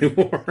this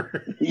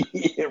anymore.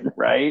 Yeah,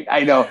 right.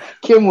 I know.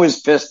 Kim was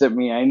pissed at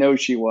me. I know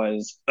she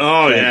was.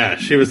 Oh, yeah.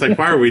 She was like,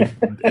 "Why are we?"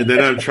 And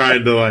then I'm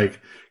trying to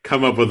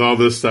come up with all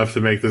this stuff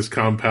to make this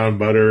compound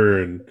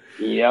butter.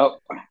 Yep.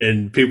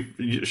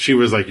 And she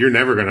was like, "You're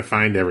never going to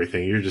find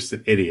everything. You're just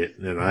an idiot."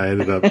 And I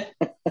ended up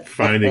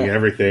finding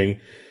everything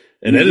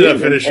and ended up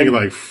finishing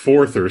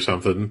 4th or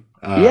something.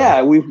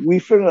 Yeah, we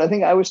finished. I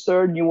think I was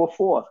 3rd and you were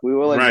 4th. We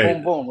were right.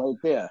 boom, boom, right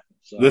there.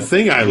 So. The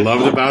thing I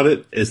loved about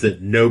it is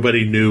that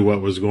nobody knew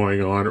what was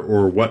going on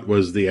or what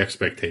was the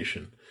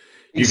expectation.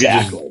 You could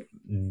just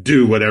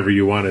do whatever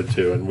you wanted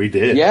to, and we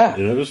did. Yeah.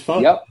 And it was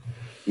fun. Yep.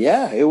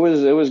 Yeah, it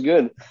was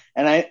good.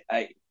 And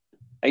I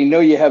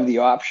know you have the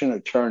option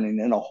of turning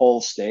in a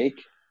whole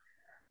steak,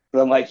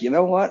 but I'm like, you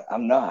know what?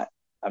 I'm not.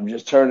 I'm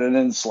just turning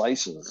in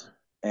slices.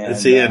 And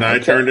I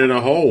turned in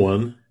a whole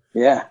one.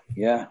 Yeah,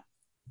 yeah.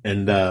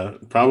 And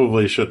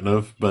probably shouldn't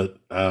have, but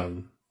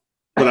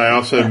I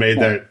also made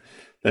that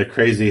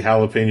crazy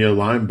jalapeno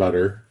lime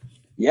butter.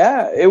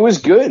 Yeah, it was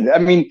good. I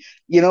mean,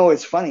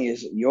 what's funny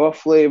is your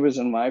flavors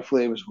and my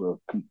flavors were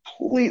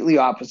completely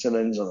opposite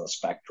ends of the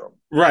spectrum.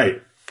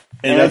 Right.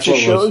 And that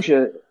just shows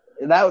you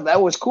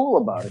that was cool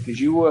about it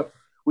because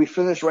we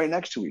finished right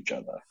next to each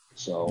other.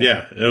 So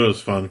yeah, it was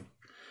fun.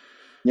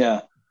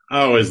 Yeah.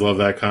 I always love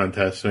that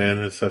contest, man.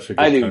 It's such a good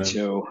time.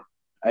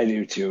 I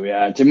do too.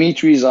 Yeah.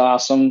 Dimitri's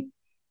awesome.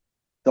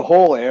 The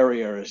whole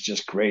area is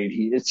just great.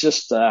 It's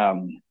just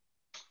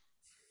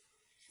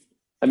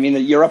I mean,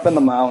 you're up in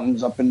the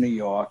mountains, up in New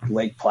York,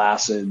 Lake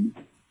Placid,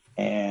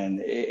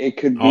 and it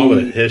could be all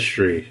the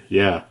history.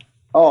 Yeah.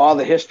 Oh, all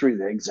the history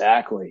there.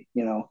 Exactly.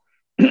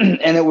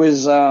 And it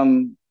was,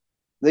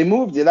 they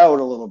moved it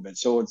out a little bit.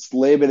 So it's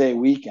Labor Day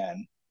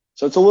weekend.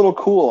 So it's a little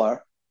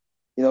cooler.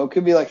 It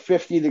could be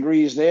 50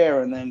 degrees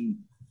there. And then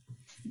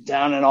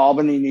down in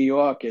Albany, New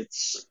York,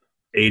 it's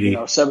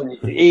 80,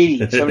 75,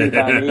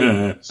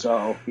 80.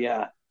 So,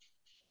 yeah.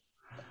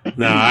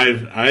 No,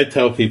 I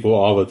tell people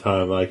all the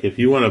time, if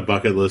you want a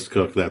bucket list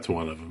cook, that's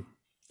one of them.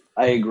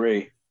 I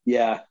agree.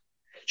 Yeah.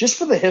 Just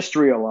for the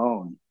history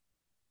alone.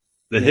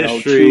 The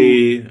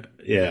history,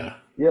 yeah.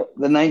 Yep.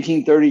 The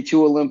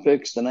 1932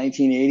 Olympics, the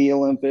 1980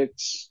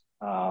 Olympics.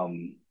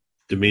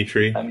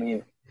 Dimitri. I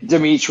mean,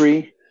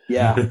 Dimitri.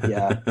 Yeah,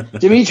 yeah.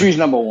 Dimitri's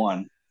number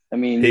one. I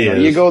mean, He you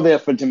is. go there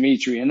for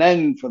Dimitri and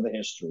then for the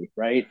history,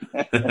 right?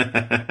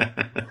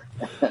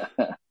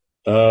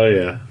 Oh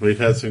yeah, we've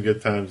had some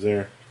good times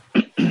there,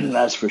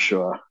 That's for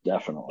sure.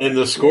 Definitely. and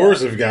the Yeah,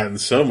 scores have gotten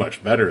so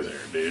much better there,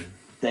 dude.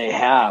 they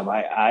have.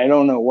 I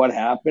don't know what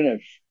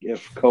happened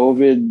if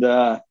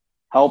COVID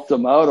helped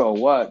them out or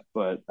what,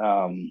 but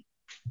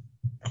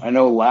I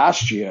know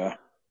last year,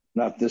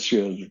 not this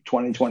year,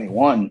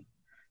 2021,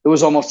 it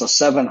was almost a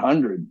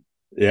 700.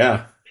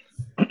 Yeah.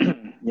 I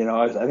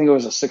think it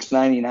was a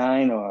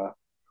 699 or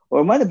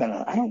it might have been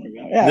I don't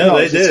remember. Yeah, No, no,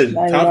 it they was a did.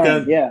 Top 699.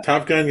 Gun. Yeah,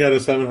 Top Gun got a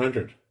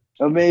 700.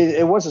 I mean,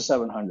 it was a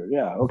 700.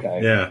 Yeah, okay,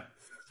 Yeah,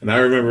 and I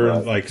remember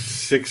but like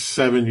 6,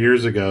 7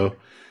 years ago,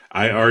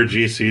 I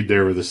RGC'd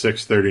there with a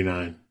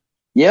 639.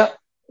 yep,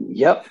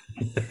 yep,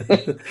 And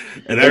I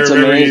it's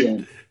remember you.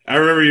 amazing. I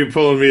remember you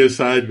pulling me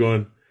aside,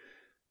 going,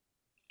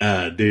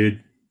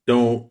 dude,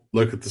 don't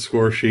look at the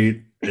score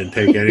sheet and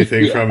take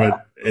anything from it.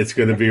 Yeah, It's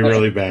going to be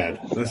really bad.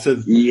 And I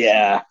said,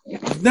 yeah.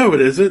 no,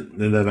 it isn't.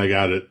 And then I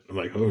got it. I'm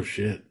like, oh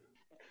shit.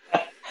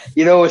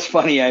 It's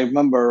funny. I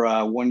remember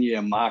one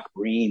year Mark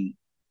Breen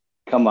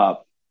come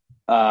up.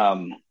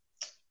 Um,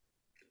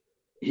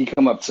 he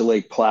come up to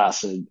Lake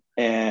Placid,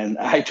 and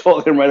I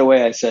told him right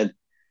away.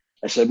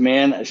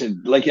 Man,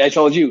 like I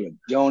told you,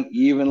 don't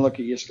even look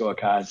at your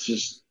scorecards.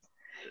 Just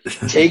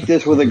take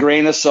this with a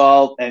grain of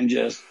salt, and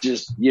just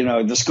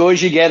the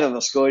scores you get are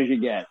the scores you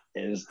get.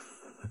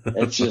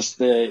 It's just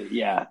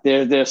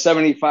they're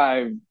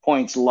 75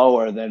 points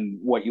lower than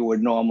what you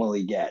would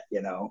normally get.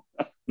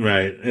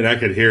 Right. And I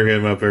could hear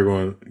him up there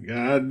going,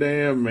 God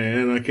damn,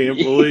 man, I can't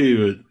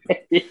believe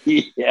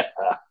it.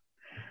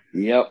 Yeah.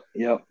 Yep.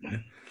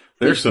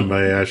 There's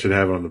somebody I should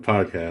have on the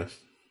podcast.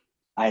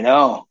 I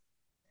know.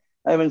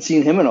 I haven't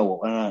seen him in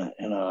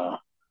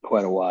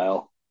quite a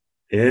while.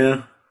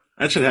 Yeah.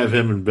 I should have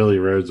him and Billy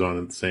Rhodes on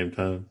at the same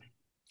time.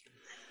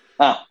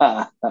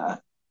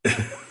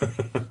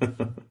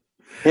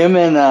 Him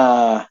and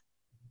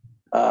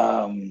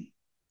um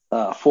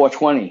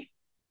 420.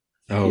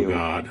 Oh, You.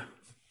 God.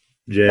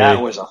 Jay.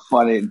 That was a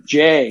funny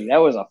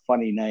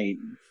night.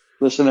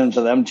 Listening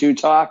to them two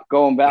talk,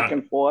 going back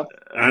and forth.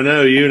 I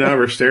know you and I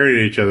were staring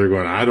at each other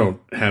going, I don't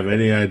have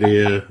any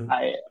idea.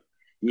 I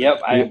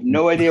have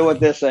no idea what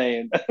they're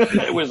saying.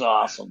 It was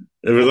awesome.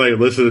 It was like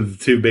listening to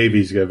two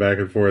babies go back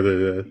and forth.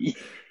 Run.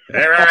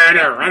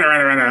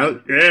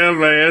 Yeah,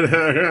 man.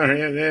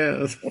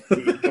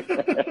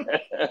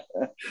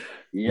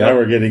 Now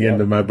we're getting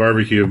into my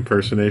barbecue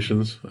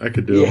impersonations. I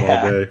could do them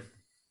all day.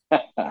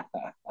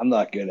 I'm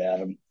not good at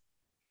them.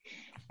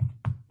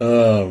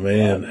 Oh,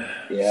 man.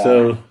 Yeah.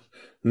 So,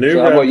 new So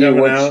how rub about you?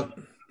 coming out.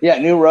 Yeah,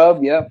 new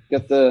rub. Yep.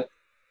 Got the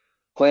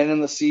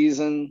planning the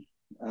season.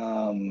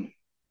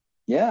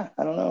 Yeah,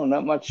 I don't know.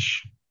 Not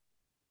much.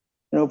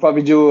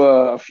 Probably do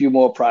a few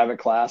more private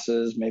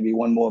classes, maybe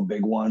one more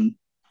big one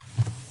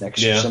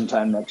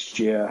sometime next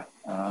year.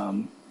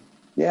 I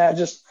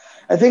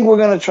think we're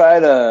gonna try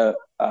to.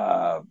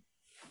 I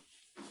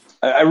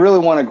really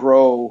want to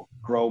grow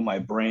my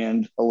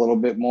brand a little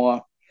bit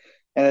more,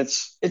 and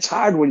it's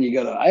hard when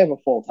I have a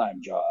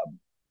full-time job.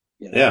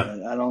 Yeah.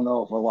 And I don't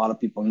know if a lot of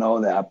people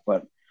know that,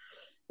 but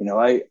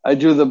I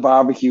do the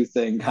barbecue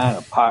thing kind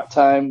of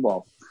part-time.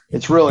 Well,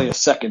 it's really a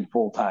second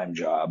full-time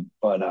job,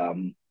 but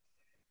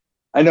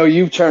I know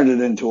you've turned it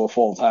into a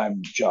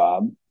full-time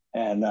job,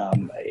 and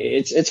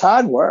it's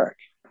hard work.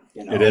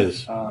 It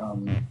is.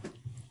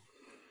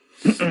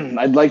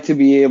 I'd like to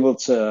be able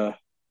to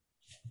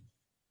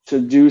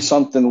do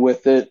something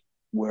with it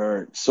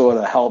where it sort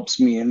of helps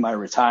me in my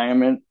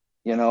retirement,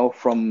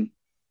 from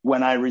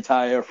when I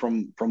retire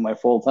from my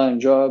full-time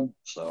job.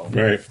 So,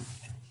 Right.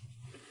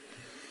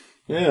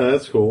 Yeah,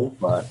 that's cool.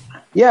 but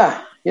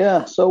yeah.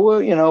 So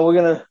we're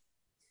going to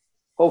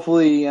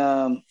hopefully be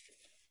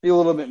a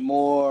little bit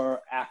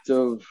more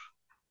active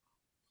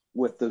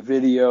with the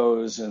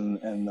videos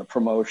and the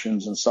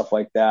promotions and stuff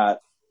like that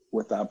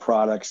with our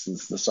products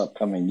this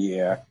upcoming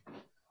year.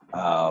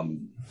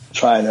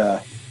 Try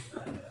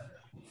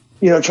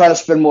to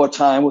spend more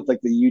time with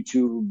like the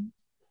YouTube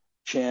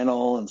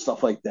channel and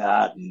stuff like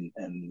that,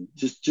 and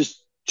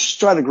just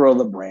try to grow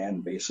the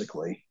brand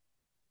basically.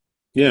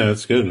 Yeah,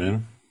 that's good,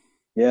 man.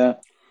 Yeah.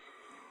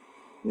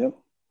 Yep.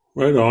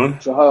 Right on.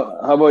 So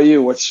how about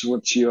you? What's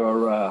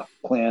your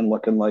plan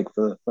looking like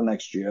for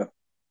next year?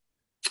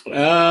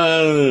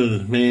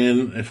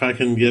 Man, if I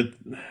can get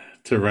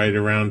to right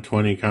around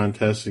 20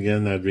 contests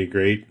again, that'd be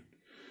great.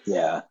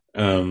 Yeah.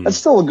 That's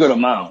still a good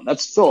amount.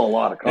 That's still a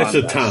lot of It's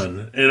contests. a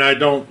ton, and I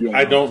don't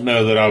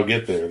know that I'll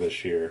get there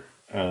this year.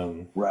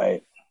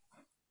 Right.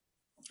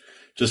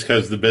 Just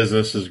because the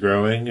business is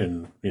growing,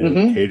 and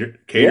Mhm.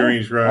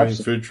 catering's growing,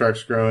 absolutely. food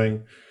trucks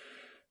growing,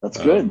 That's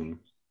good.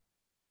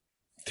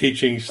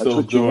 teaching's That's still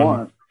what you doing.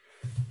 want.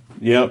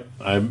 Yep,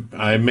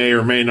 I may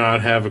or may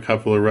not have a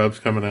couple of rubs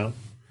coming out.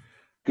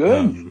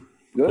 Good.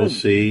 Good. We'll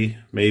see.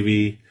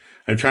 Maybe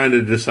I'm trying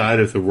to decide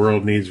if the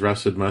world needs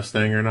rusted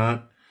Mustang or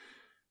not.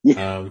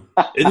 Yeah.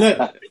 Isn't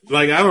that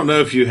like, I don't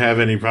know if you have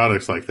any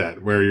products like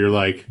that where you're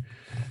like,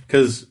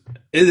 because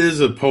it is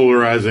a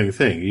polarizing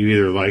thing. You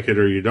either like it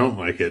or you don't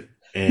like it.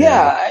 And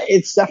Yeah,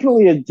 it's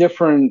definitely a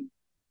different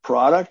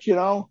product, you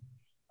know.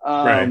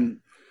 right,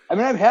 I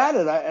mean, I've had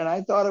it, and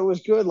I thought it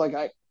was good. Like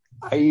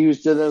I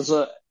used it as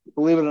a,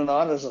 believe it or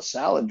not, as a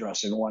salad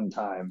dressing one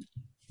time,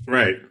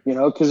 right. you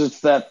know, because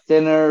it's that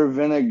thinner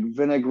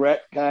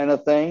vinaigrette kind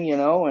of thing, you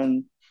know,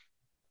 and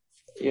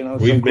some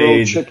We've grilled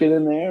made chicken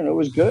in there, and it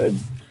was good.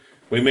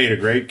 we made a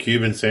great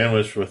Cuban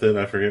sandwich with it.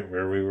 I forget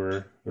where we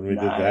were when we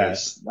did that.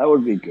 Nice, that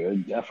would be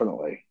good,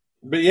 definitely.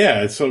 But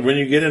yeah, it's so when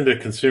you get into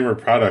consumer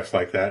products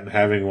like that and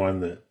having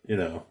one that,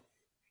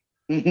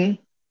 Hmm.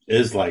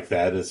 is like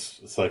that,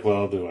 it's like,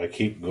 well, do I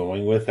keep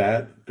going with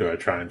that? Do I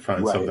try and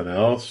find Right. something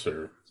else,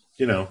 or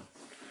you know?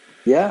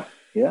 Yeah.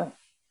 Yeah.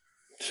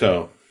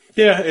 So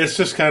yeah, it's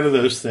just kind of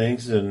those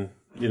things, and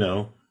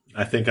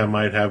I think I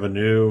might have a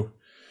new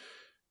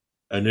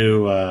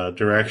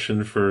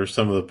direction for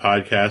some of the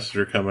podcasts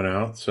that are coming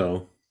out.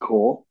 So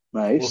Cool.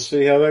 we'll Nice.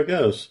 see how that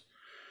goes.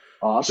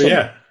 But Awesome.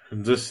 yeah,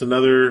 just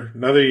another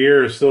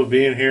year of still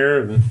being here,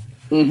 and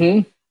Hmm.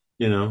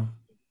 you know,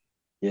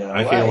 Yeah.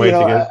 I Well, can't wait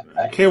to get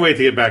I can't wait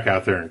to get back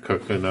out there and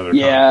cook another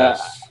yeah.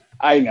 contest.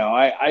 I know.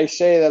 I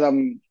say that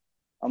I'm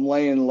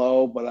laying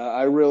low, but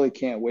I really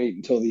can't wait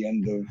until the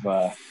end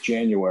of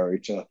January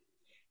to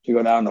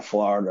go down to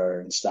Florida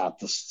and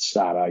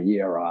start our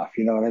year off.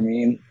 You know what I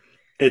mean?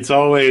 It's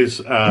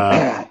always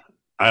I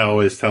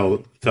always tell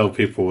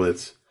people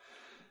it's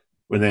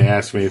when they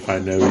ask me if I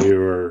know you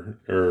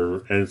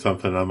or and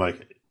something, I'm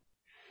like,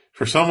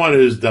 for someone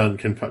who's done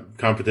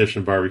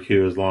competition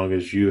barbecue as long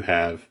as you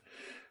have,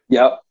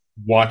 Yep.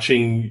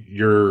 watching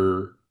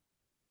your,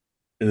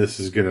 and this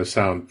is going to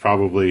sound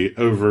probably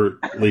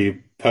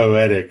overtly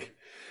poetic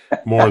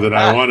more than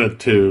I wanted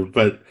to,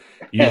 but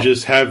you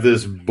just have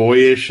this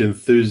boyish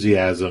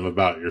enthusiasm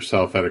about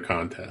yourself at a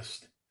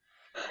contest.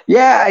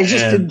 Yeah, I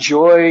just And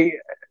enjoy.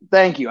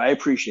 Thank you. I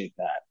appreciate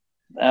that.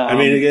 I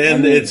mean, I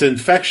again, mean, it's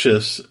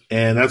infectious.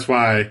 And that's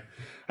why,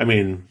 I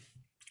mean,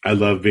 I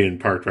love being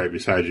parked right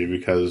beside you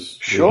because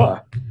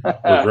sure.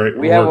 we're great.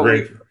 We have We're what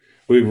great.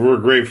 we. We're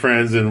great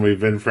friends and we've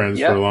been friends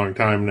for a Yep. long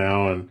time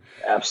now.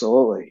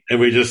 Absolutely. And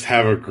we just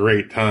have a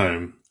great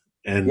time.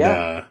 And,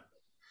 Yeah.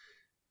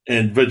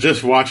 but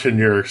just watching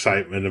your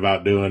excitement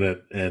about doing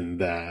it,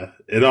 and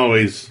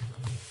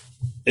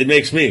it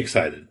makes me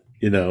excited,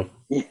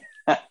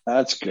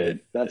 That's good.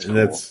 That's and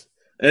cool.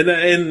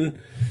 and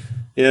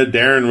yeah,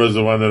 Darren was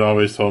the one that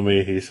always told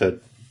me.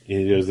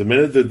 He goes, the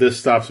minute that this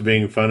stops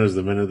being fun is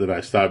the minute that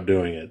I stop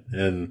doing it,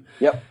 and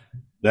Yep.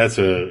 that's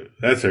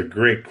a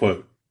great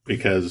quote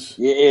because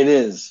It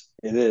is.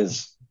 It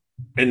is.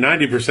 and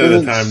 90% It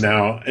of the time is.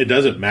 now it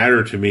doesn't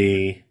matter to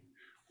me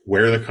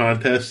where the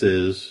contest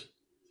is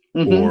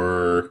Hmm.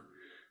 or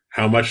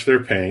how much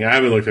they're paying. I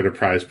haven't looked at a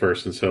prize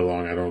purse in so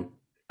long. I don't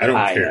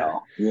I care.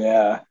 know.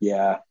 Yeah.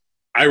 Yeah.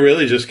 I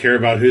really just care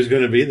about who's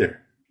going to be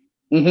there,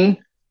 Hmm.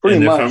 Pretty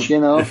and much,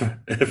 you know.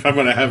 if I'm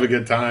going to have a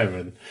good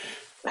time,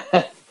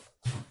 and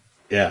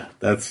yeah,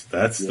 that's the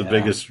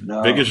Yeah.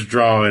 No. biggest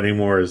draw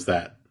anymore is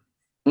that.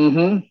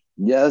 Hmm.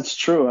 Yeah, that's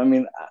true. I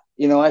mean,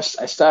 I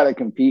started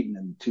competing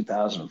in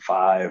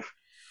 2005,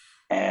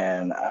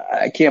 and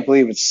I can't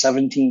believe it's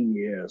 17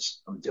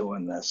 years of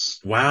doing this.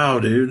 Wow,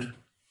 dude,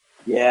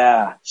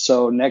 Yeah.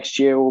 So next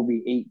year will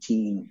be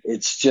 18.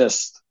 It's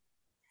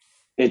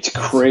that's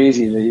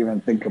crazy to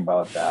even think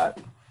about that.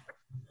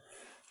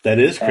 that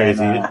is And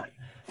crazy.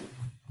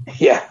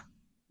 yeah,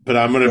 But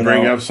I'm going to you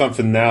bring know, up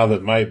something now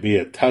that might be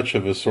a touch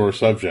of a sore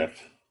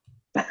subject,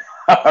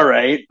 all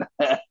right.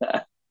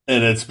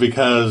 and it's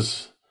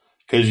because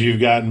you've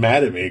gotten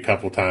mad at me a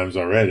couple times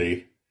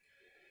already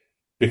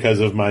because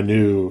of my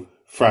new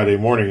Friday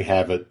morning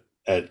habit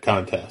at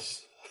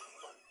contests,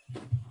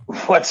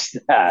 What's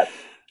that?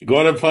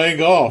 going and playing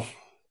golf.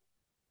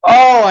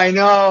 Oh, I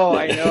know.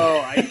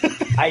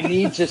 I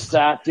need to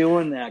start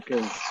doing that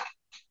because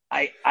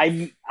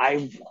I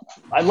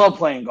love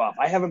playing golf.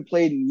 I haven't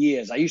played in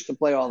years. I used to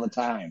play all the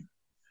time,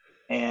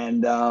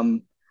 and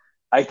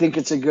I think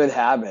it's a good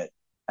habit.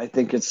 I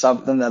think it's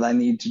something that I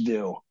need to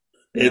do.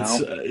 You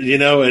It's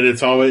know? and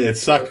it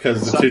sucked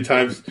because the two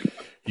times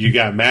you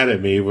got mad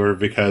at me were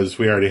because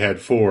we already had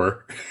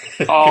four.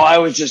 Oh, I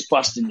was just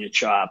busting your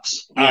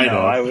chops. I I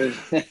know,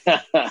 was.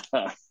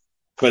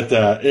 but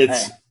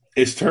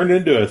it's turned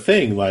into a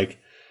thing. Like,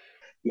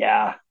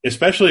 Yeah.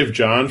 especially if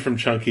John from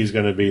Chunky's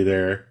going to be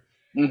there,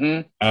 Hmm.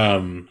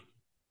 um,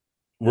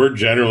 we're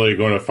generally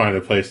going to find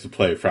a place to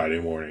play Friday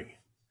morning.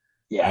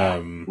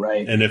 Yeah.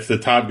 Right. And if the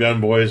Top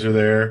Gun boys are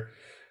there,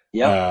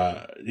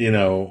 Yep.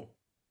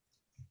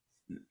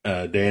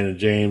 Dan and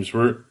James,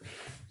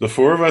 the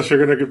four of us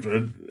are going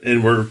to,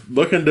 and we're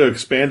looking to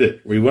expand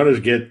it. We want to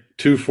get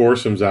two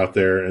foursomes out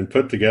there and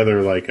put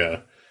together like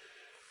a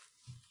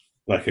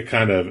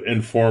kind of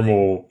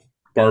informal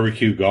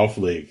barbecue golf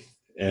league.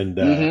 And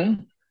Hmm.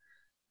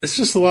 it's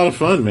just a lot of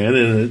fun, man.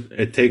 And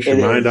it takes your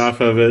It mind is.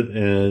 off of it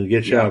and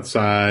gets you Yep.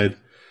 outside. I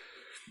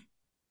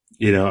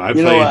You know,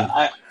 played,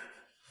 I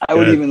go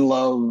would ahead. even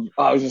love.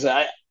 I was gonna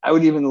say I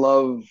would even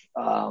love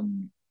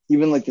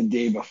even like the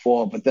day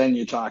before, but then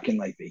you're talking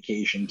like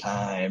vacation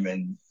time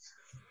and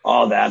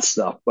all that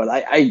stuff. But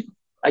I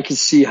can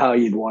see how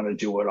you'd want to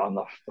do it on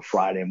the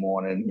Friday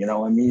morning. You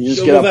know, I mean, you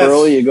just get Well, up that's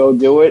early, you go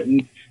do it,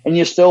 and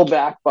you're still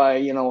back by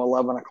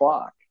 11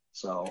 o'clock.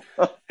 So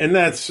and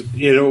that's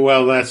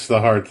well, that's the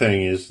hard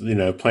thing is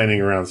planning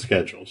around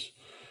schedules,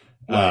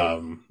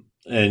 right,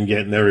 and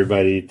getting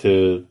everybody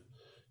to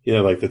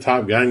like the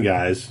Top Gun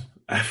guys.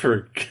 I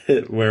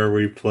forget where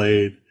we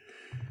played.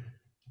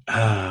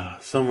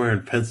 Somewhere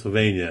in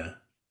Pennsylvania,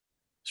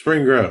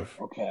 Spring Grove.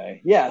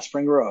 okay, yeah,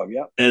 Spring Grove,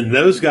 yep. And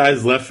those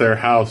guys left their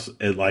house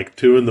at like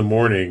 2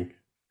 a.m.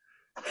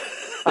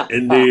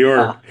 in New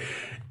York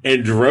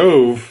and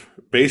drove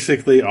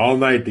basically all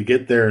night to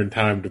get there in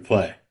time to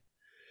play.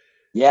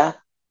 Yeah,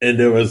 And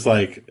it's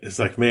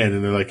like, man,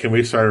 and they're like, can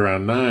we start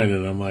around 9?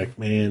 And I'm like,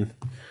 man,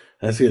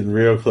 that's getting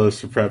real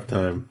close to prep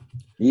time.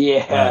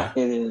 yeah,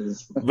 it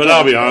is. But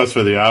I'll be honest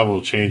with you, I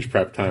will change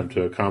prep time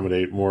to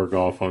accommodate more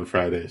golf on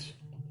Fridays.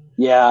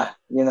 Yeah,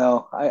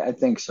 I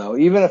think so.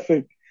 Even if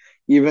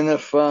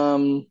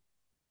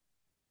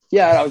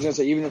yeah, I was gonna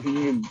say even if you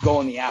could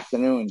go in the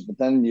afternoons, but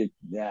then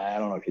I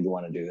don't know if you'd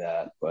want to do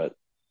that, but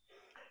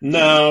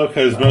No,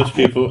 because most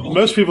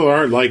people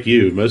aren't like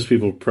you. Most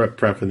people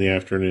prep in the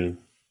afternoon.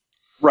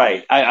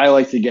 right. I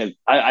like to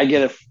I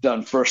get it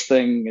done first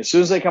thing as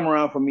soon as they come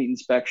around for meat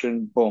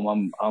inspection.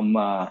 Boom,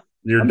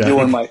 You're I'm done.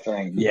 doing my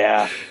thing.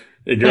 Yeah,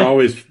 And you're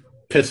always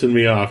pissing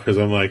me off because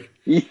I'm like,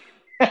 you're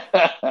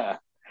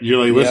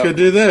like, let's Yep. go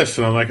do this.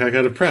 And I'm like, I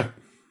got to prep.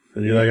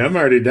 And you're like, I'm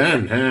already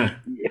done, huh?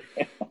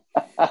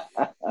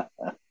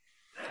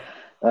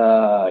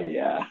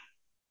 yeah,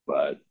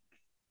 but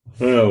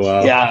Oh,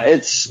 wow. yeah,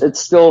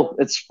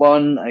 it's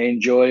fun. I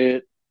enjoy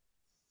it.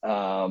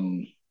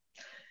 Um,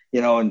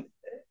 and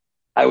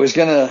I was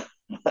gonna.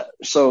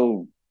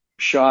 So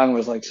Sean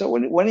was like, "So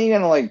when are you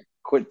gonna like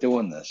quit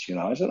doing this?"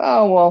 I said,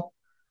 "Oh well,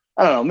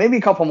 I don't know, maybe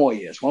a couple more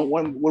years.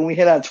 When we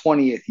hit our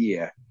 20th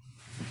year."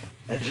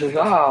 And she said,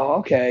 "Oh,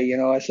 okay."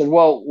 I said,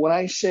 "Well, when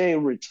I say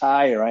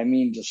retire, I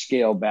mean to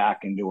scale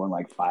back and doing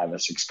like 5 or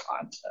 6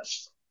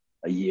 contests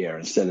a year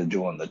instead of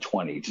doing the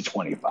 20 to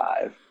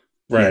 25.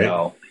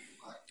 Right.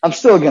 I'm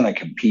still gonna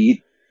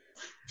compete.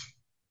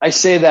 I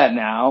say that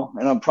now,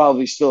 and I'm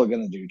probably still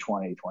gonna do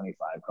 20,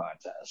 25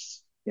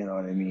 contests. You know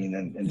what I mean?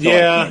 And until I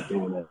Yeah. can't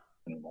do it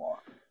anymore.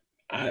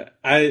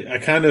 I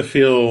kind of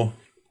feel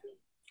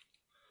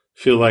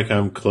like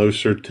I'm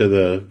closer to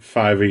the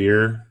 5 a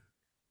year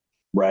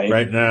Right?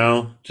 right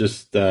now.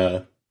 Just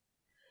with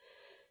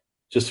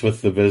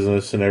the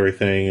business and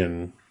everything.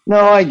 And No,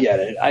 I get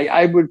it.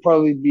 I would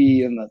probably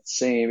be in the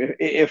same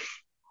if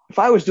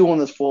I was doing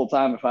this full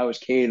time, if I was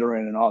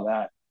catering and all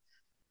that.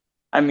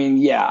 I mean,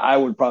 yeah, I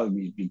would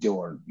probably be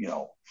doing,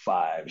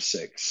 5,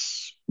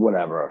 6,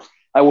 whatever.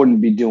 I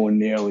wouldn't be doing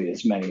nearly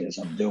as many as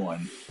I'm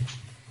doing,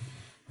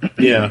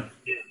 yeah,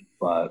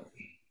 but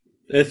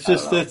it's I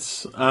don't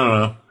just, know. I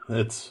don't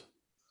know.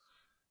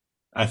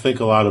 I think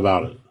a lot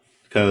about it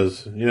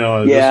because,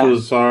 Yeah. this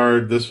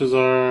was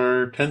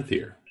our 10th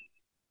year.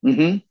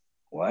 Mm-hmm.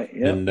 What?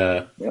 Yep. And,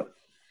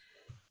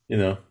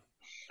 Yep.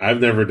 I've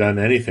never done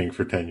anything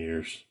for 10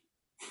 years.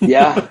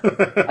 Yeah.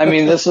 I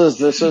mean, this is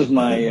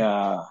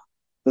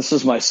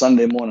my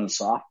Sunday morning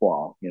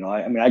softball.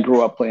 I mean, I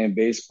grew up playing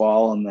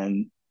baseball, and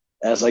then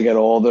as I get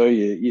older,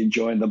 you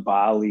join the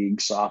bar league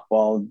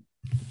softball,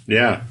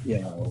 Yeah.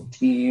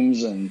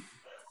 teams. And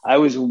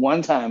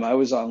one time I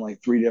was on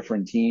like 3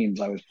 different teams.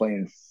 I was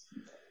playing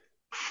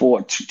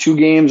 2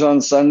 games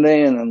on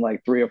Sunday, and then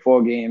like 3 or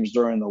 4 games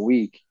during the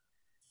week.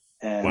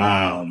 And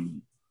Wow.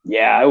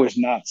 yeah, I was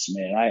nuts,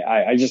 man.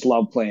 I just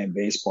love playing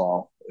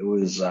baseball. It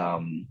was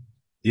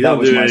You that don't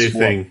was do my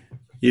sport. anything.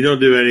 You don't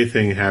do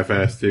anything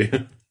half-assed, do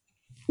you?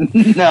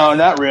 No,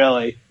 not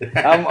really.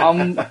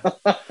 I'm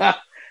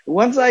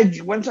once I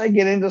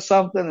get into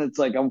something, it's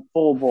like I'm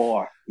full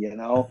bore.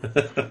 Uh,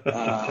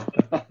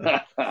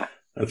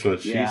 That's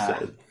what she yeah,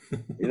 said.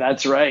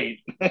 that's right.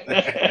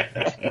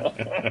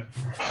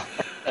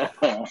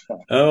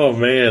 Oh,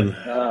 man.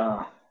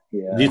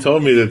 Yeah, You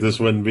told me that this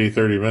wouldn't be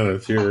 30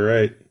 minutes. You were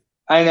right.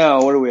 I know.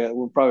 What are we at?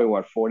 We're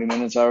probably 40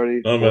 minutes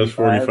already. Almost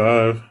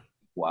 45.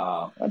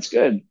 Wow, that's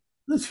good.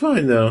 That's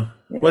fine, though.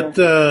 Yeah. What,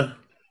 trying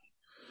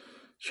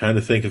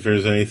to think if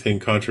there's anything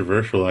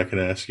controversial I can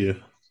ask you.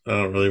 I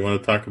don't really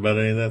want to talk about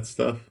any of that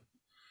stuff.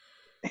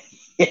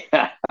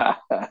 Yeah.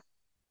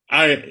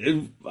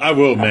 I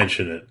will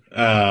mention it.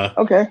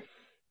 Okay.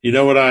 You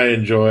know what I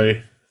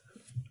enjoy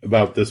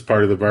about this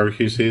part of the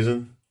barbecue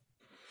season?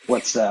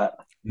 What's that?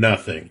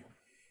 Nothing.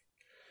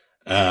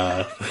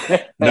 No,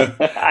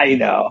 I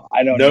know.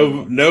 I don't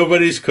know.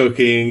 nobody's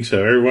cooking, so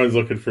everyone's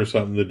looking for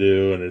something to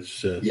do, and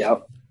it's just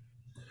Yep.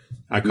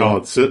 I call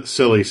it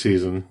silly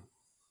season.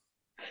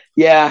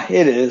 Yeah,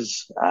 it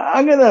is.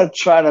 I'm gonna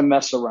try to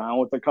mess around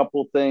with a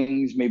couple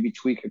things, maybe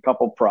tweak a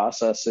couple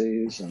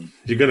processes, and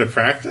You gonna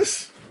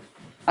practice?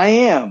 I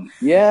am.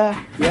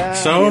 Yeah, yeah.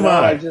 So am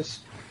I.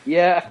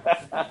 Yeah.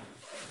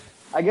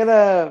 I'm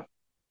gonna,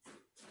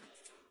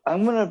 I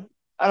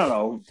don't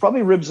know,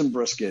 probably ribs and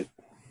brisket.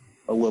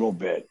 a little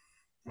bit.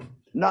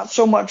 Not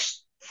so much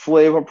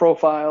flavor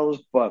profiles,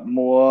 but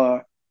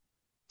more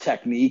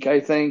technique, I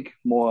think.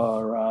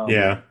 More,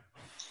 Yeah.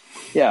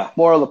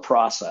 more of the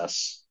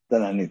process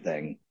than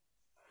anything.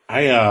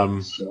 I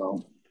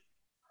So,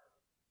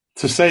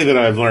 to say that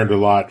I've learned a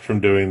lot from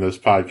doing this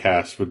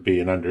podcast would be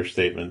an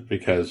understatement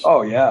because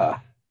oh yeah.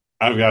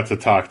 I've got to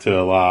talk to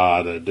a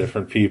lot of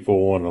different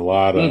people and a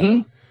lot of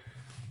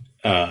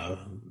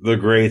Mm-hmm. the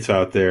greats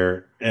out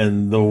there.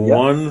 And the Yep.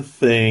 one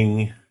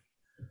thing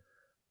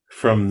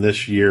from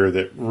this year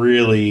that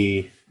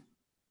really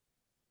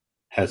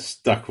has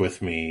stuck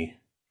with me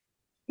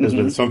has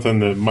been Mm-hmm. something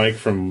that Mike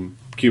from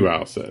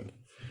QOwl said.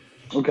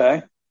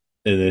 Okay.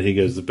 And then he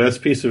goes, the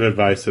best piece of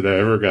advice that I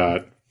ever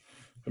got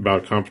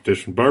about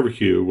competition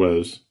barbecue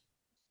was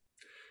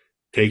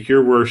take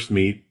your worst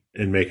meat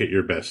and make it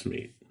your best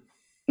meat.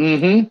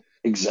 Mm-hmm.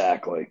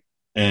 Exactly.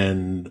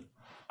 And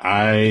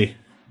it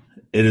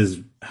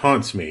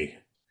haunts me.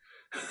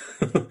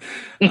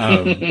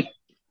 um,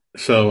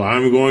 so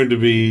I'm going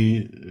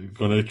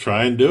to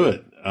try and do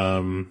it.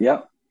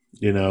 Yep.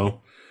 You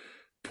know,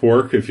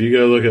 pork, if you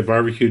go look at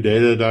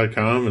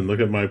barbecuedata.com and look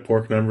at my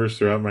pork numbers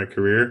throughout my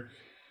career,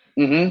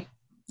 Mm-hmm.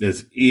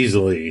 it's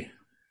easily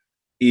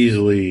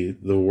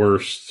the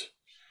worst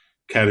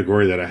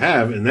category that I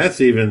have. And that's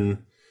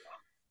even,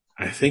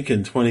 I think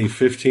in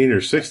 2015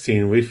 or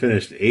 16, we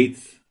finished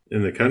 8th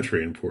in the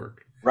country in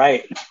pork.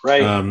 Right.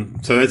 Right.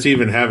 So that's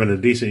even having a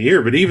decent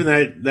year. But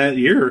even that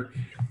year,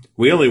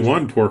 we only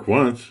won pork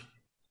once.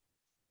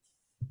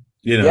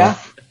 You know, Yeah.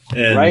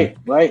 and Right.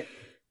 Right.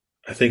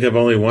 I think I've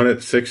only won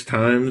it 6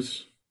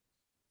 times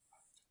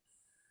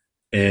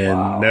and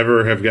Wow.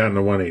 never have gotten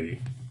a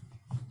 180.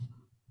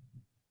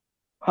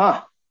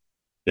 Huh.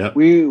 Yep.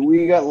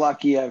 We got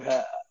lucky.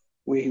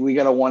 We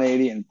got a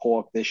 180 in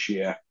pork this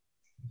year.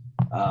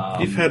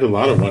 You've had a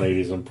lot of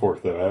 180s on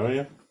pork, though, haven't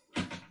you?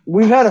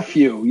 We've had a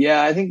few.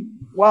 Yeah, I think.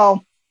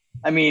 Well,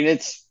 I mean,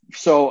 it's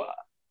so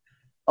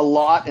a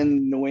lot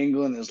in New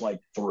England is like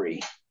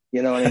 3.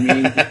 You know what I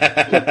mean?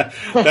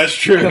 That's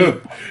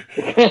true.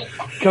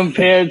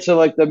 Compared to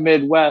like the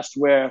Midwest,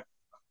 where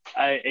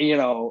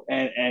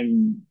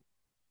and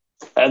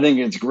I think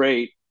it's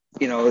great.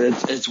 You know,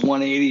 it's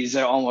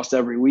 180s almost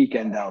every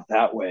weekend out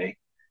that way.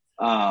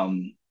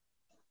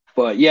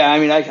 But yeah, I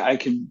mean, I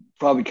could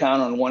probably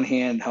count on one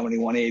hand how many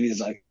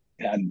 180s I've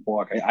had in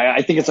pork.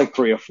 I think it's like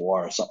 3 or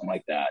 4 or something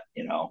like that.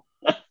 You know,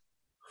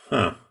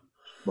 Huh.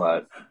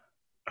 but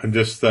I'm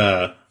just,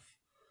 for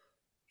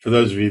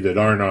those of you that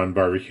aren't on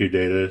barbecue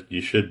data, you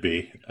should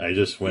be. I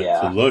just went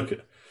to look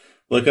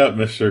up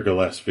Mr.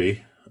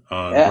 Gillespie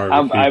on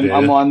barbecue data.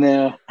 I'm on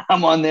there.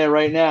 I'm on there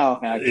right now.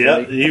 Actually, Yeah,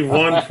 you've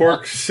won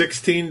pork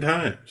 16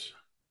 times.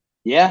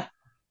 Yeah.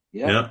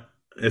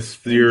 It's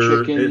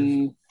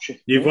chicken.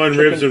 You've won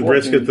chicken, ribs and pork,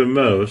 brisket the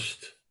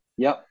most.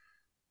 Yep.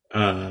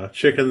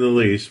 Chicken the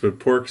least, but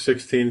pork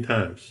 16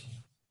 times.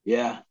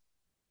 Yeah.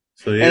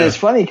 So yeah, And it's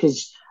funny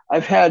because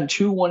I've had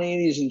 2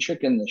 180s in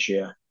chicken this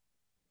year.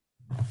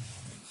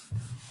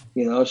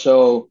 You know,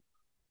 so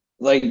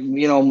like,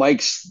 you know,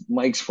 Mike's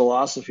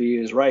philosophy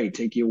is right.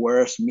 Take your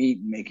worst meat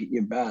and make it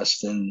your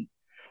best. And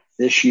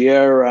this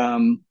year,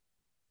 our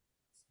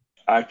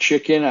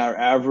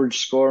average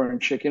score in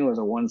chicken was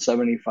a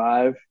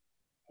 175.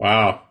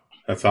 wow,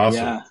 that's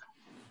awesome. Yeah,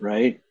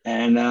 right.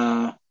 And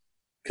our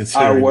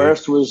Considering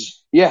worst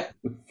was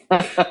I'm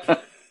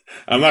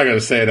not going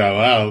to say it out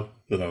loud.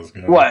 That I was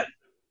going. What?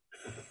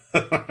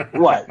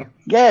 What?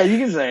 Yeah, you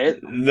can say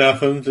it.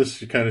 Nothing.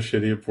 Just kind of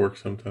shitty at pork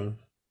sometimes.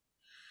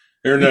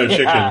 Or no,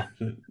 Yeah.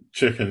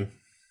 chicken.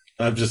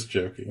 I'm just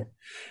joking.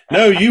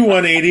 No, you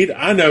 180'd.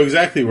 I know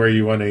exactly where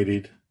you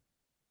 180'd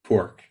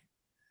pork.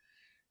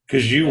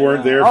 Because you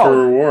weren't there for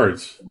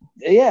rewards.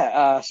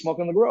 Yeah,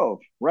 Smoking the Grove.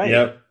 Right.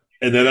 Yep.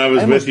 And then I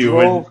was with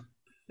you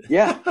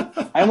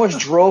I almost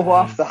drove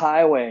off the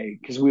highway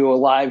because we were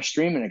live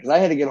streaming it because I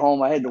had to get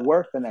home. I had to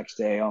work the next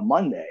day on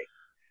Monday.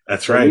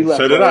 That's right.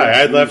 So did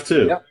I. I left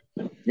too.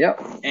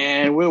 Yep.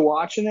 And we were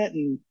watching it,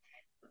 and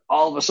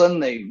all of a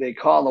sudden they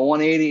call the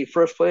 180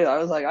 first plate. I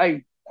was like,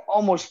 I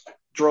almost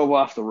drove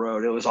off the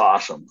road. It was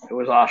awesome. It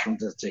was awesome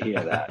to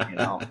hear that, you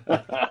know.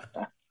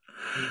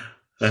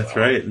 That's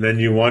right. And then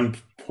you won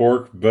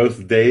pork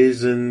both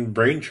days in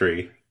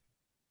Braintree.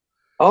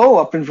 Oh,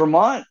 up in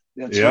Vermont.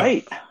 That's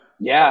right.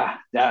 Yeah,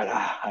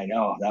 I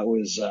know. That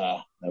was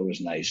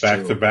nice.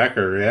 Back to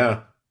backer,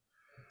 yeah.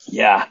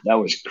 Yeah, that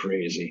was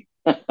crazy.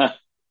 So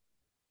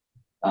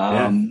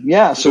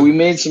we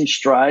made some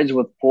strides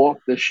with pork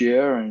this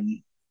year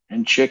and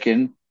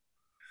chicken.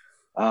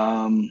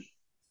 That's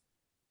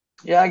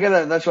why I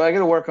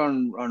gotta work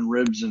on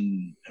ribs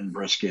and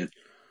brisket.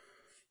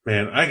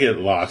 Man, I get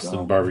lost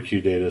in barbecue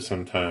data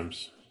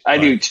sometimes. I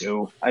do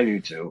too.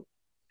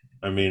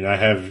 I mean, I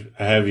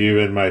have you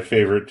in my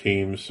favorite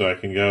teams, so I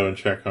can go and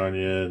check on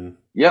you. And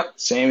yep,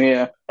 same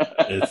here.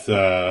 It's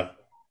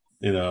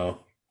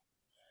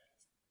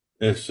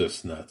it's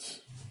just nuts.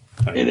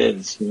 It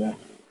is, yeah.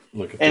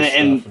 Look at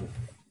this stuff.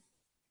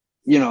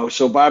 You know,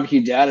 so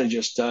Barbecue Data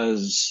just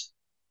does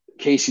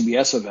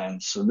KCBS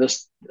events. So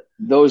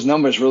those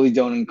numbers really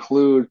don't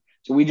include.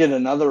 So we did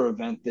another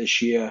event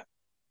this year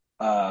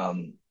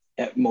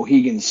at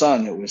Mohegan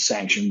Sun. It was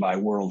sanctioned by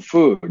World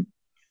Food,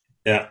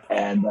 Yeah.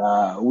 and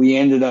we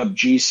ended up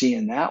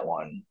GCing that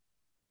one.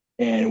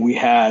 And we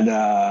had,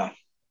 I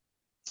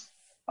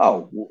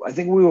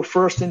think we were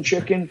first in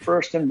chicken,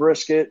 first in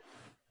brisket,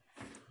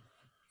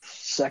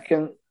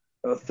 second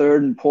or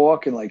third in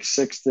pork, and like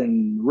sixth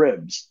in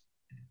ribs.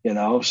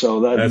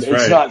 So that That's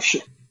it's right.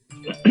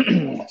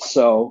 not.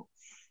 So,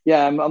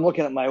 yeah, I'm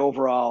looking at my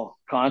overall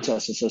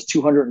contest. It says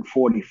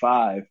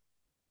 245,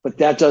 but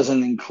that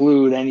doesn't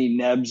include any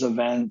NEBS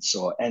events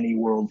or any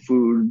World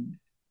Food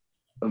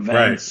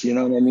Right. events. You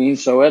know what I mean?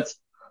 So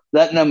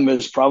that number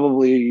is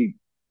probably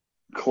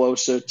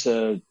closer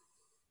to,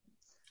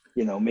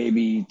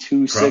 maybe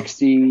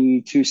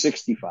 260,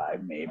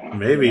 265, maybe.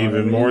 Maybe You know what I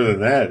even mean? more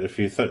than that if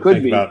you Could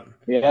think be. about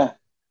Yeah,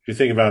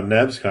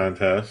 Neb's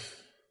contest.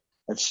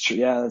 that's true.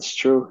 Yeah, that's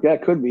true. Yeah,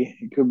 it could be.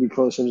 It could be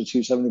closer to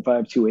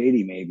 275,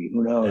 280, maybe.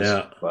 Who knows?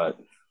 Yeah. But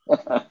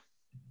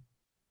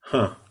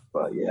Huh.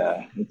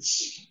 yeah,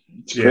 it's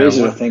Yeah.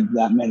 crazy to think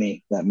that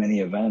many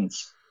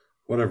events.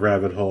 What a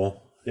rabbit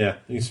hole. Yeah.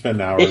 You can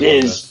spend hours It on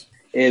is. this.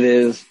 It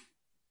is.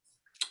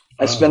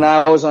 I spend Oh,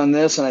 hours on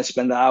this, and I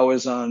spend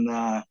hours on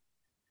the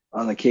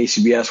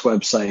KCBS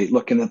website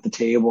looking at the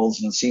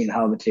tables and seeing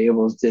how the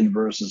tables did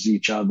versus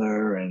each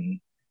other. And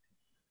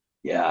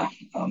yeah,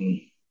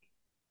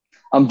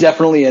 I'm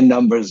definitely a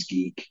numbers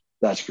geek.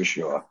 That's for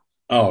sure.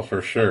 oh,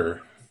 for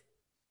sure.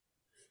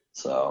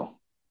 So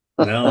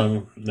Now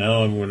I'm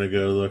going to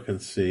go look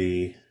and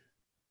see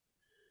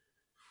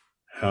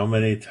how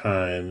many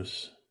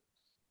times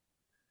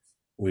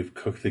we've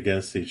cooked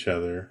against each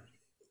other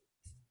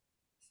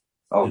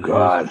oh and who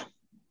God.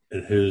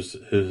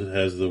 who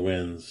has the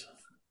wins.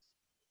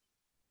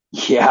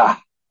 Yeah.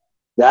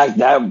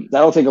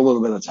 That'll take a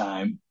little bit of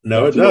time.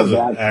 No, it To go doesn't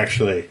back.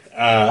 actually.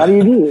 How do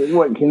you do it?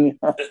 What can you,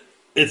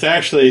 It's is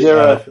actually there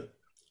a,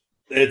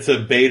 it's a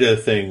beta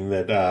thing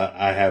that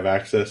I have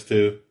access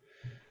to.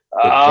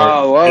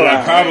 oh, well, And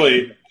I all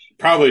right.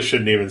 probably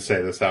shouldn't even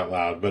say this out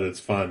loud, but it's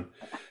fun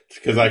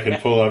because I can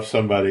pull up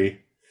somebody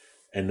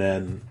and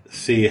then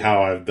see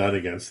how I've done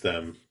against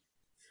them.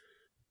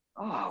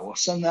 Oh, well,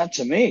 send that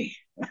to me.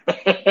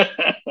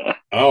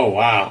 Oh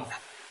wow,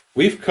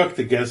 we've cooked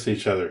against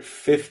each other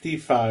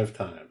 55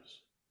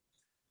 times.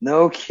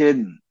 No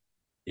kidding.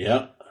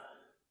 Yep,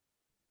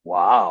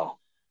 Wow.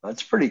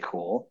 That's pretty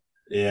cool.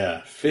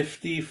 yeah,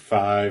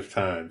 55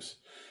 times.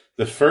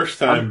 The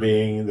first I'm, time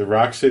being the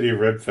Rock City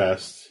Rib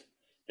Fest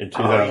in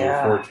oh,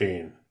 yeah.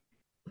 2014.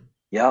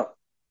 Yep.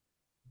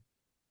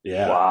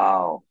 Yeah.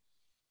 Wow.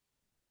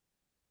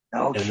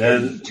 No And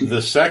then kidding.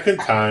 the second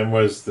time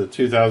was the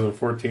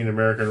 2014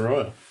 American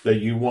Royal that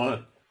you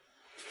won.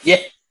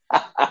 Yeah.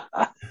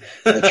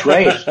 That's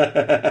right.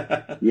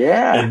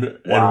 Yeah.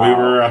 And we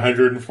were Wow.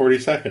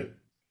 142nd.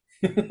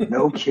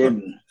 No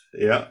kidding.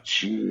 Yeah,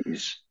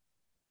 Jeez.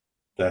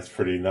 that's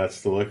pretty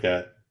nuts to look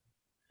at.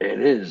 It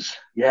is.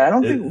 Yeah, I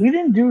don't think It, we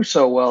didn't do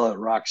so well at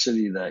Rock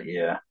City that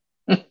year.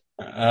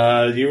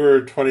 you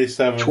were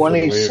 27th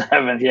and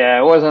 27th. Yeah,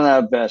 it wasn't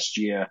our best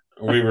year.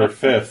 we were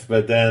 5th,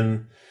 but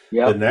then the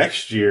Yep.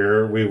 next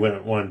year we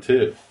went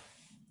 1-2.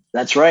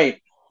 That's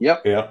right.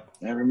 Yep. Yep,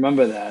 I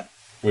remember that.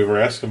 we were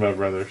Eskimo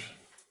brothers.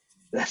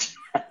 That's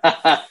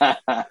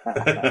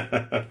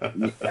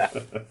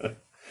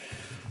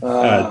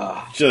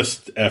yeah.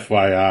 Just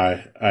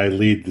FYI, I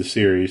lead the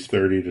series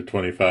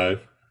 30-25.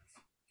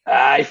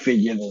 I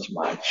figured as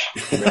much.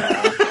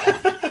 Yeah.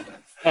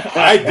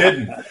 I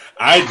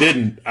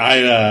didn't.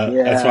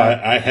 That's Yeah.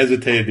 why I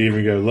hesitated to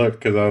even go look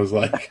because I was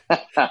like,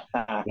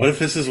 what if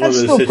this is one of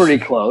That's those still pretty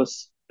situations?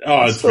 close.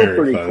 Oh, That's it's still very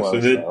pretty close,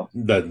 and close, it though.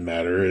 doesn't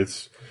matter.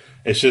 It's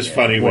just Yeah.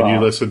 funny when you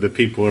Well, listen to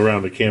people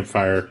around the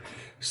campfire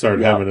start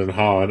yep. hemming and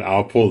hawing.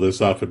 I'll pull this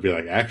up and be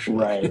like, actually,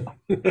 Right.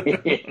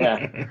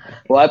 Yeah.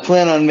 Well, I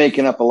plan on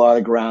making up a lot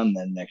of ground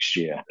then next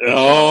year. So.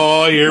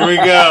 oh, here we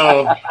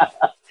go.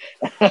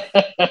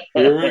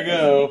 Here we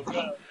go.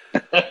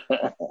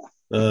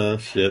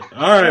 Shit.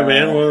 All right,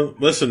 man. Well,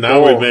 listen, now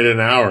we've Cool. made an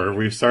hour.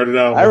 We started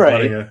out All with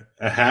right. running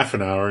a half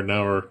an hour,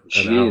 now we're an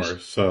Jeez. hour.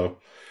 So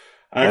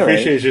I All right.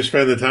 appreciate you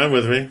spending the time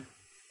with me.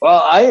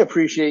 Well, I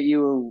appreciate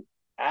you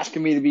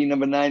asking me to be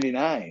number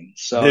 99.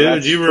 So Dude,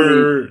 that's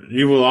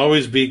you will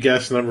always be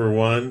guest number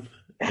one.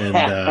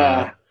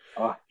 And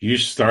Oh, you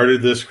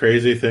started this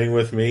crazy thing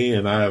with me,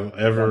 and I'll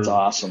that's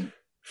awesome.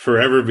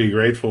 forever be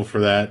grateful for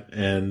that.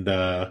 And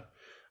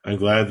I'm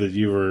glad that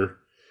you were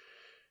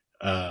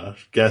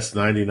guest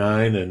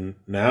 99. And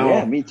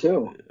Yeah, now me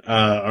too.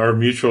 our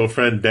mutual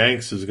friend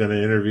Danks is going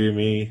to interview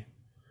me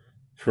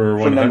for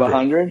For number 100.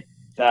 100.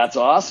 That's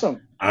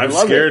awesome. I I'm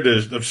love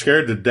it.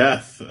 scared to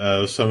death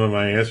of some of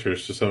my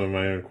answers to some of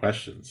my own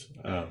questions.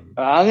 I'm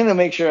going to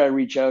make sure I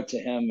reach out to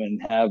him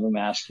and have him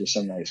ask you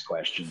some nice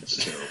questions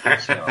too.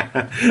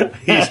 So,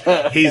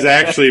 he's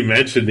actually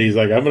mentioned, he's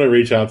like, I'm going to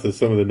reach out to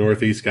some of the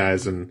Northeast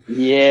guys and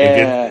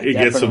yeah,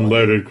 get some definitely.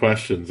 loaded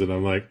questions. And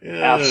I'm like,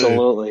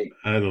 Absolutely.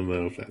 I don't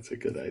know if that's a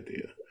good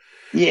idea.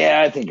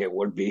 Yeah, I think it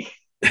would be.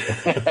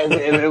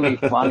 It'll be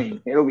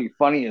funny. It'll be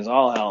funny as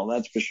all hell.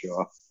 That's for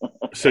sure.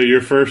 So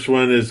your first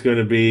one is going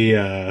to be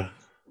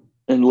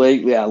And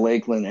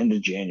Lakeland, end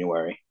of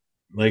January.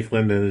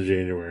 Lakeland in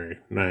January.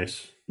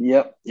 Nice.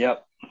 Yep.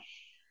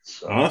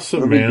 So Awesome,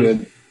 it'll be man.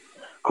 good.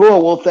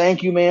 Cool. Well,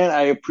 thank you, man.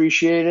 I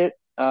appreciate it.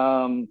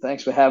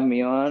 Thanks for having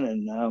me on,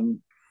 and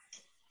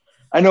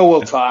I know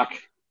we'll talk,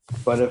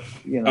 but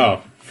if you know,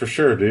 Oh, for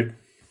sure, dude.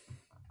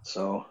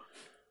 so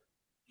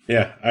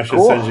Yeah, I should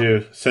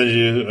cool. send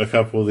you a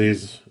couple of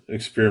these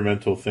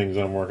experimental things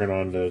I'm working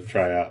on to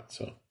try out.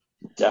 So,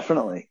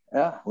 Definitely,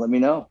 yeah. Let me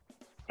know.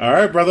 all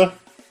right, brother.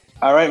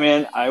 All right,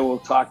 man. I will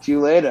talk to you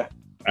later.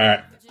 All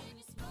right.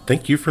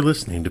 Thank you for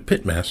listening to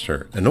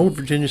Pitmaster, an Old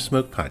Virginia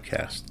Smoke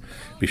podcast.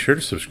 Be sure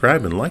to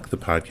subscribe and like the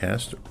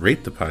podcast,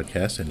 rate the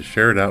podcast, and to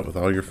share it out with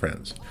all your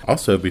friends.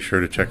 Also, be sure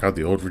to check out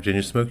the Old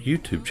Virginia Smoke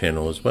YouTube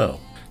channel as well.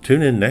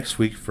 Tune in next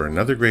week for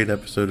another great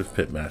episode of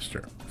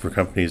Pitmaster. For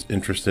companies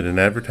interested in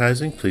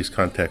advertising, please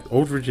contact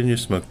Old Virginia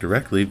Smoke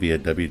directly via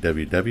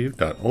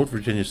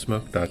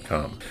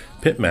www.oldvirginiasmoke.com.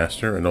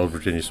 Pitmaster, an Old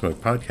Virginia Smoke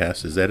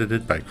podcast, is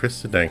edited by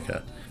Chris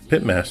Sedanka.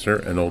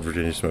 Pitmaster, an Old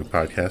Virginia Smoke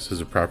podcast, is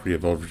a property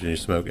of Old Virginia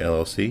Smoke,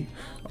 LLC.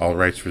 All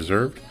rights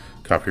reserved.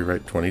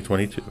 Copyright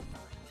 2022.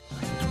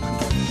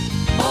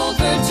 Old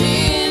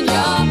Virginia.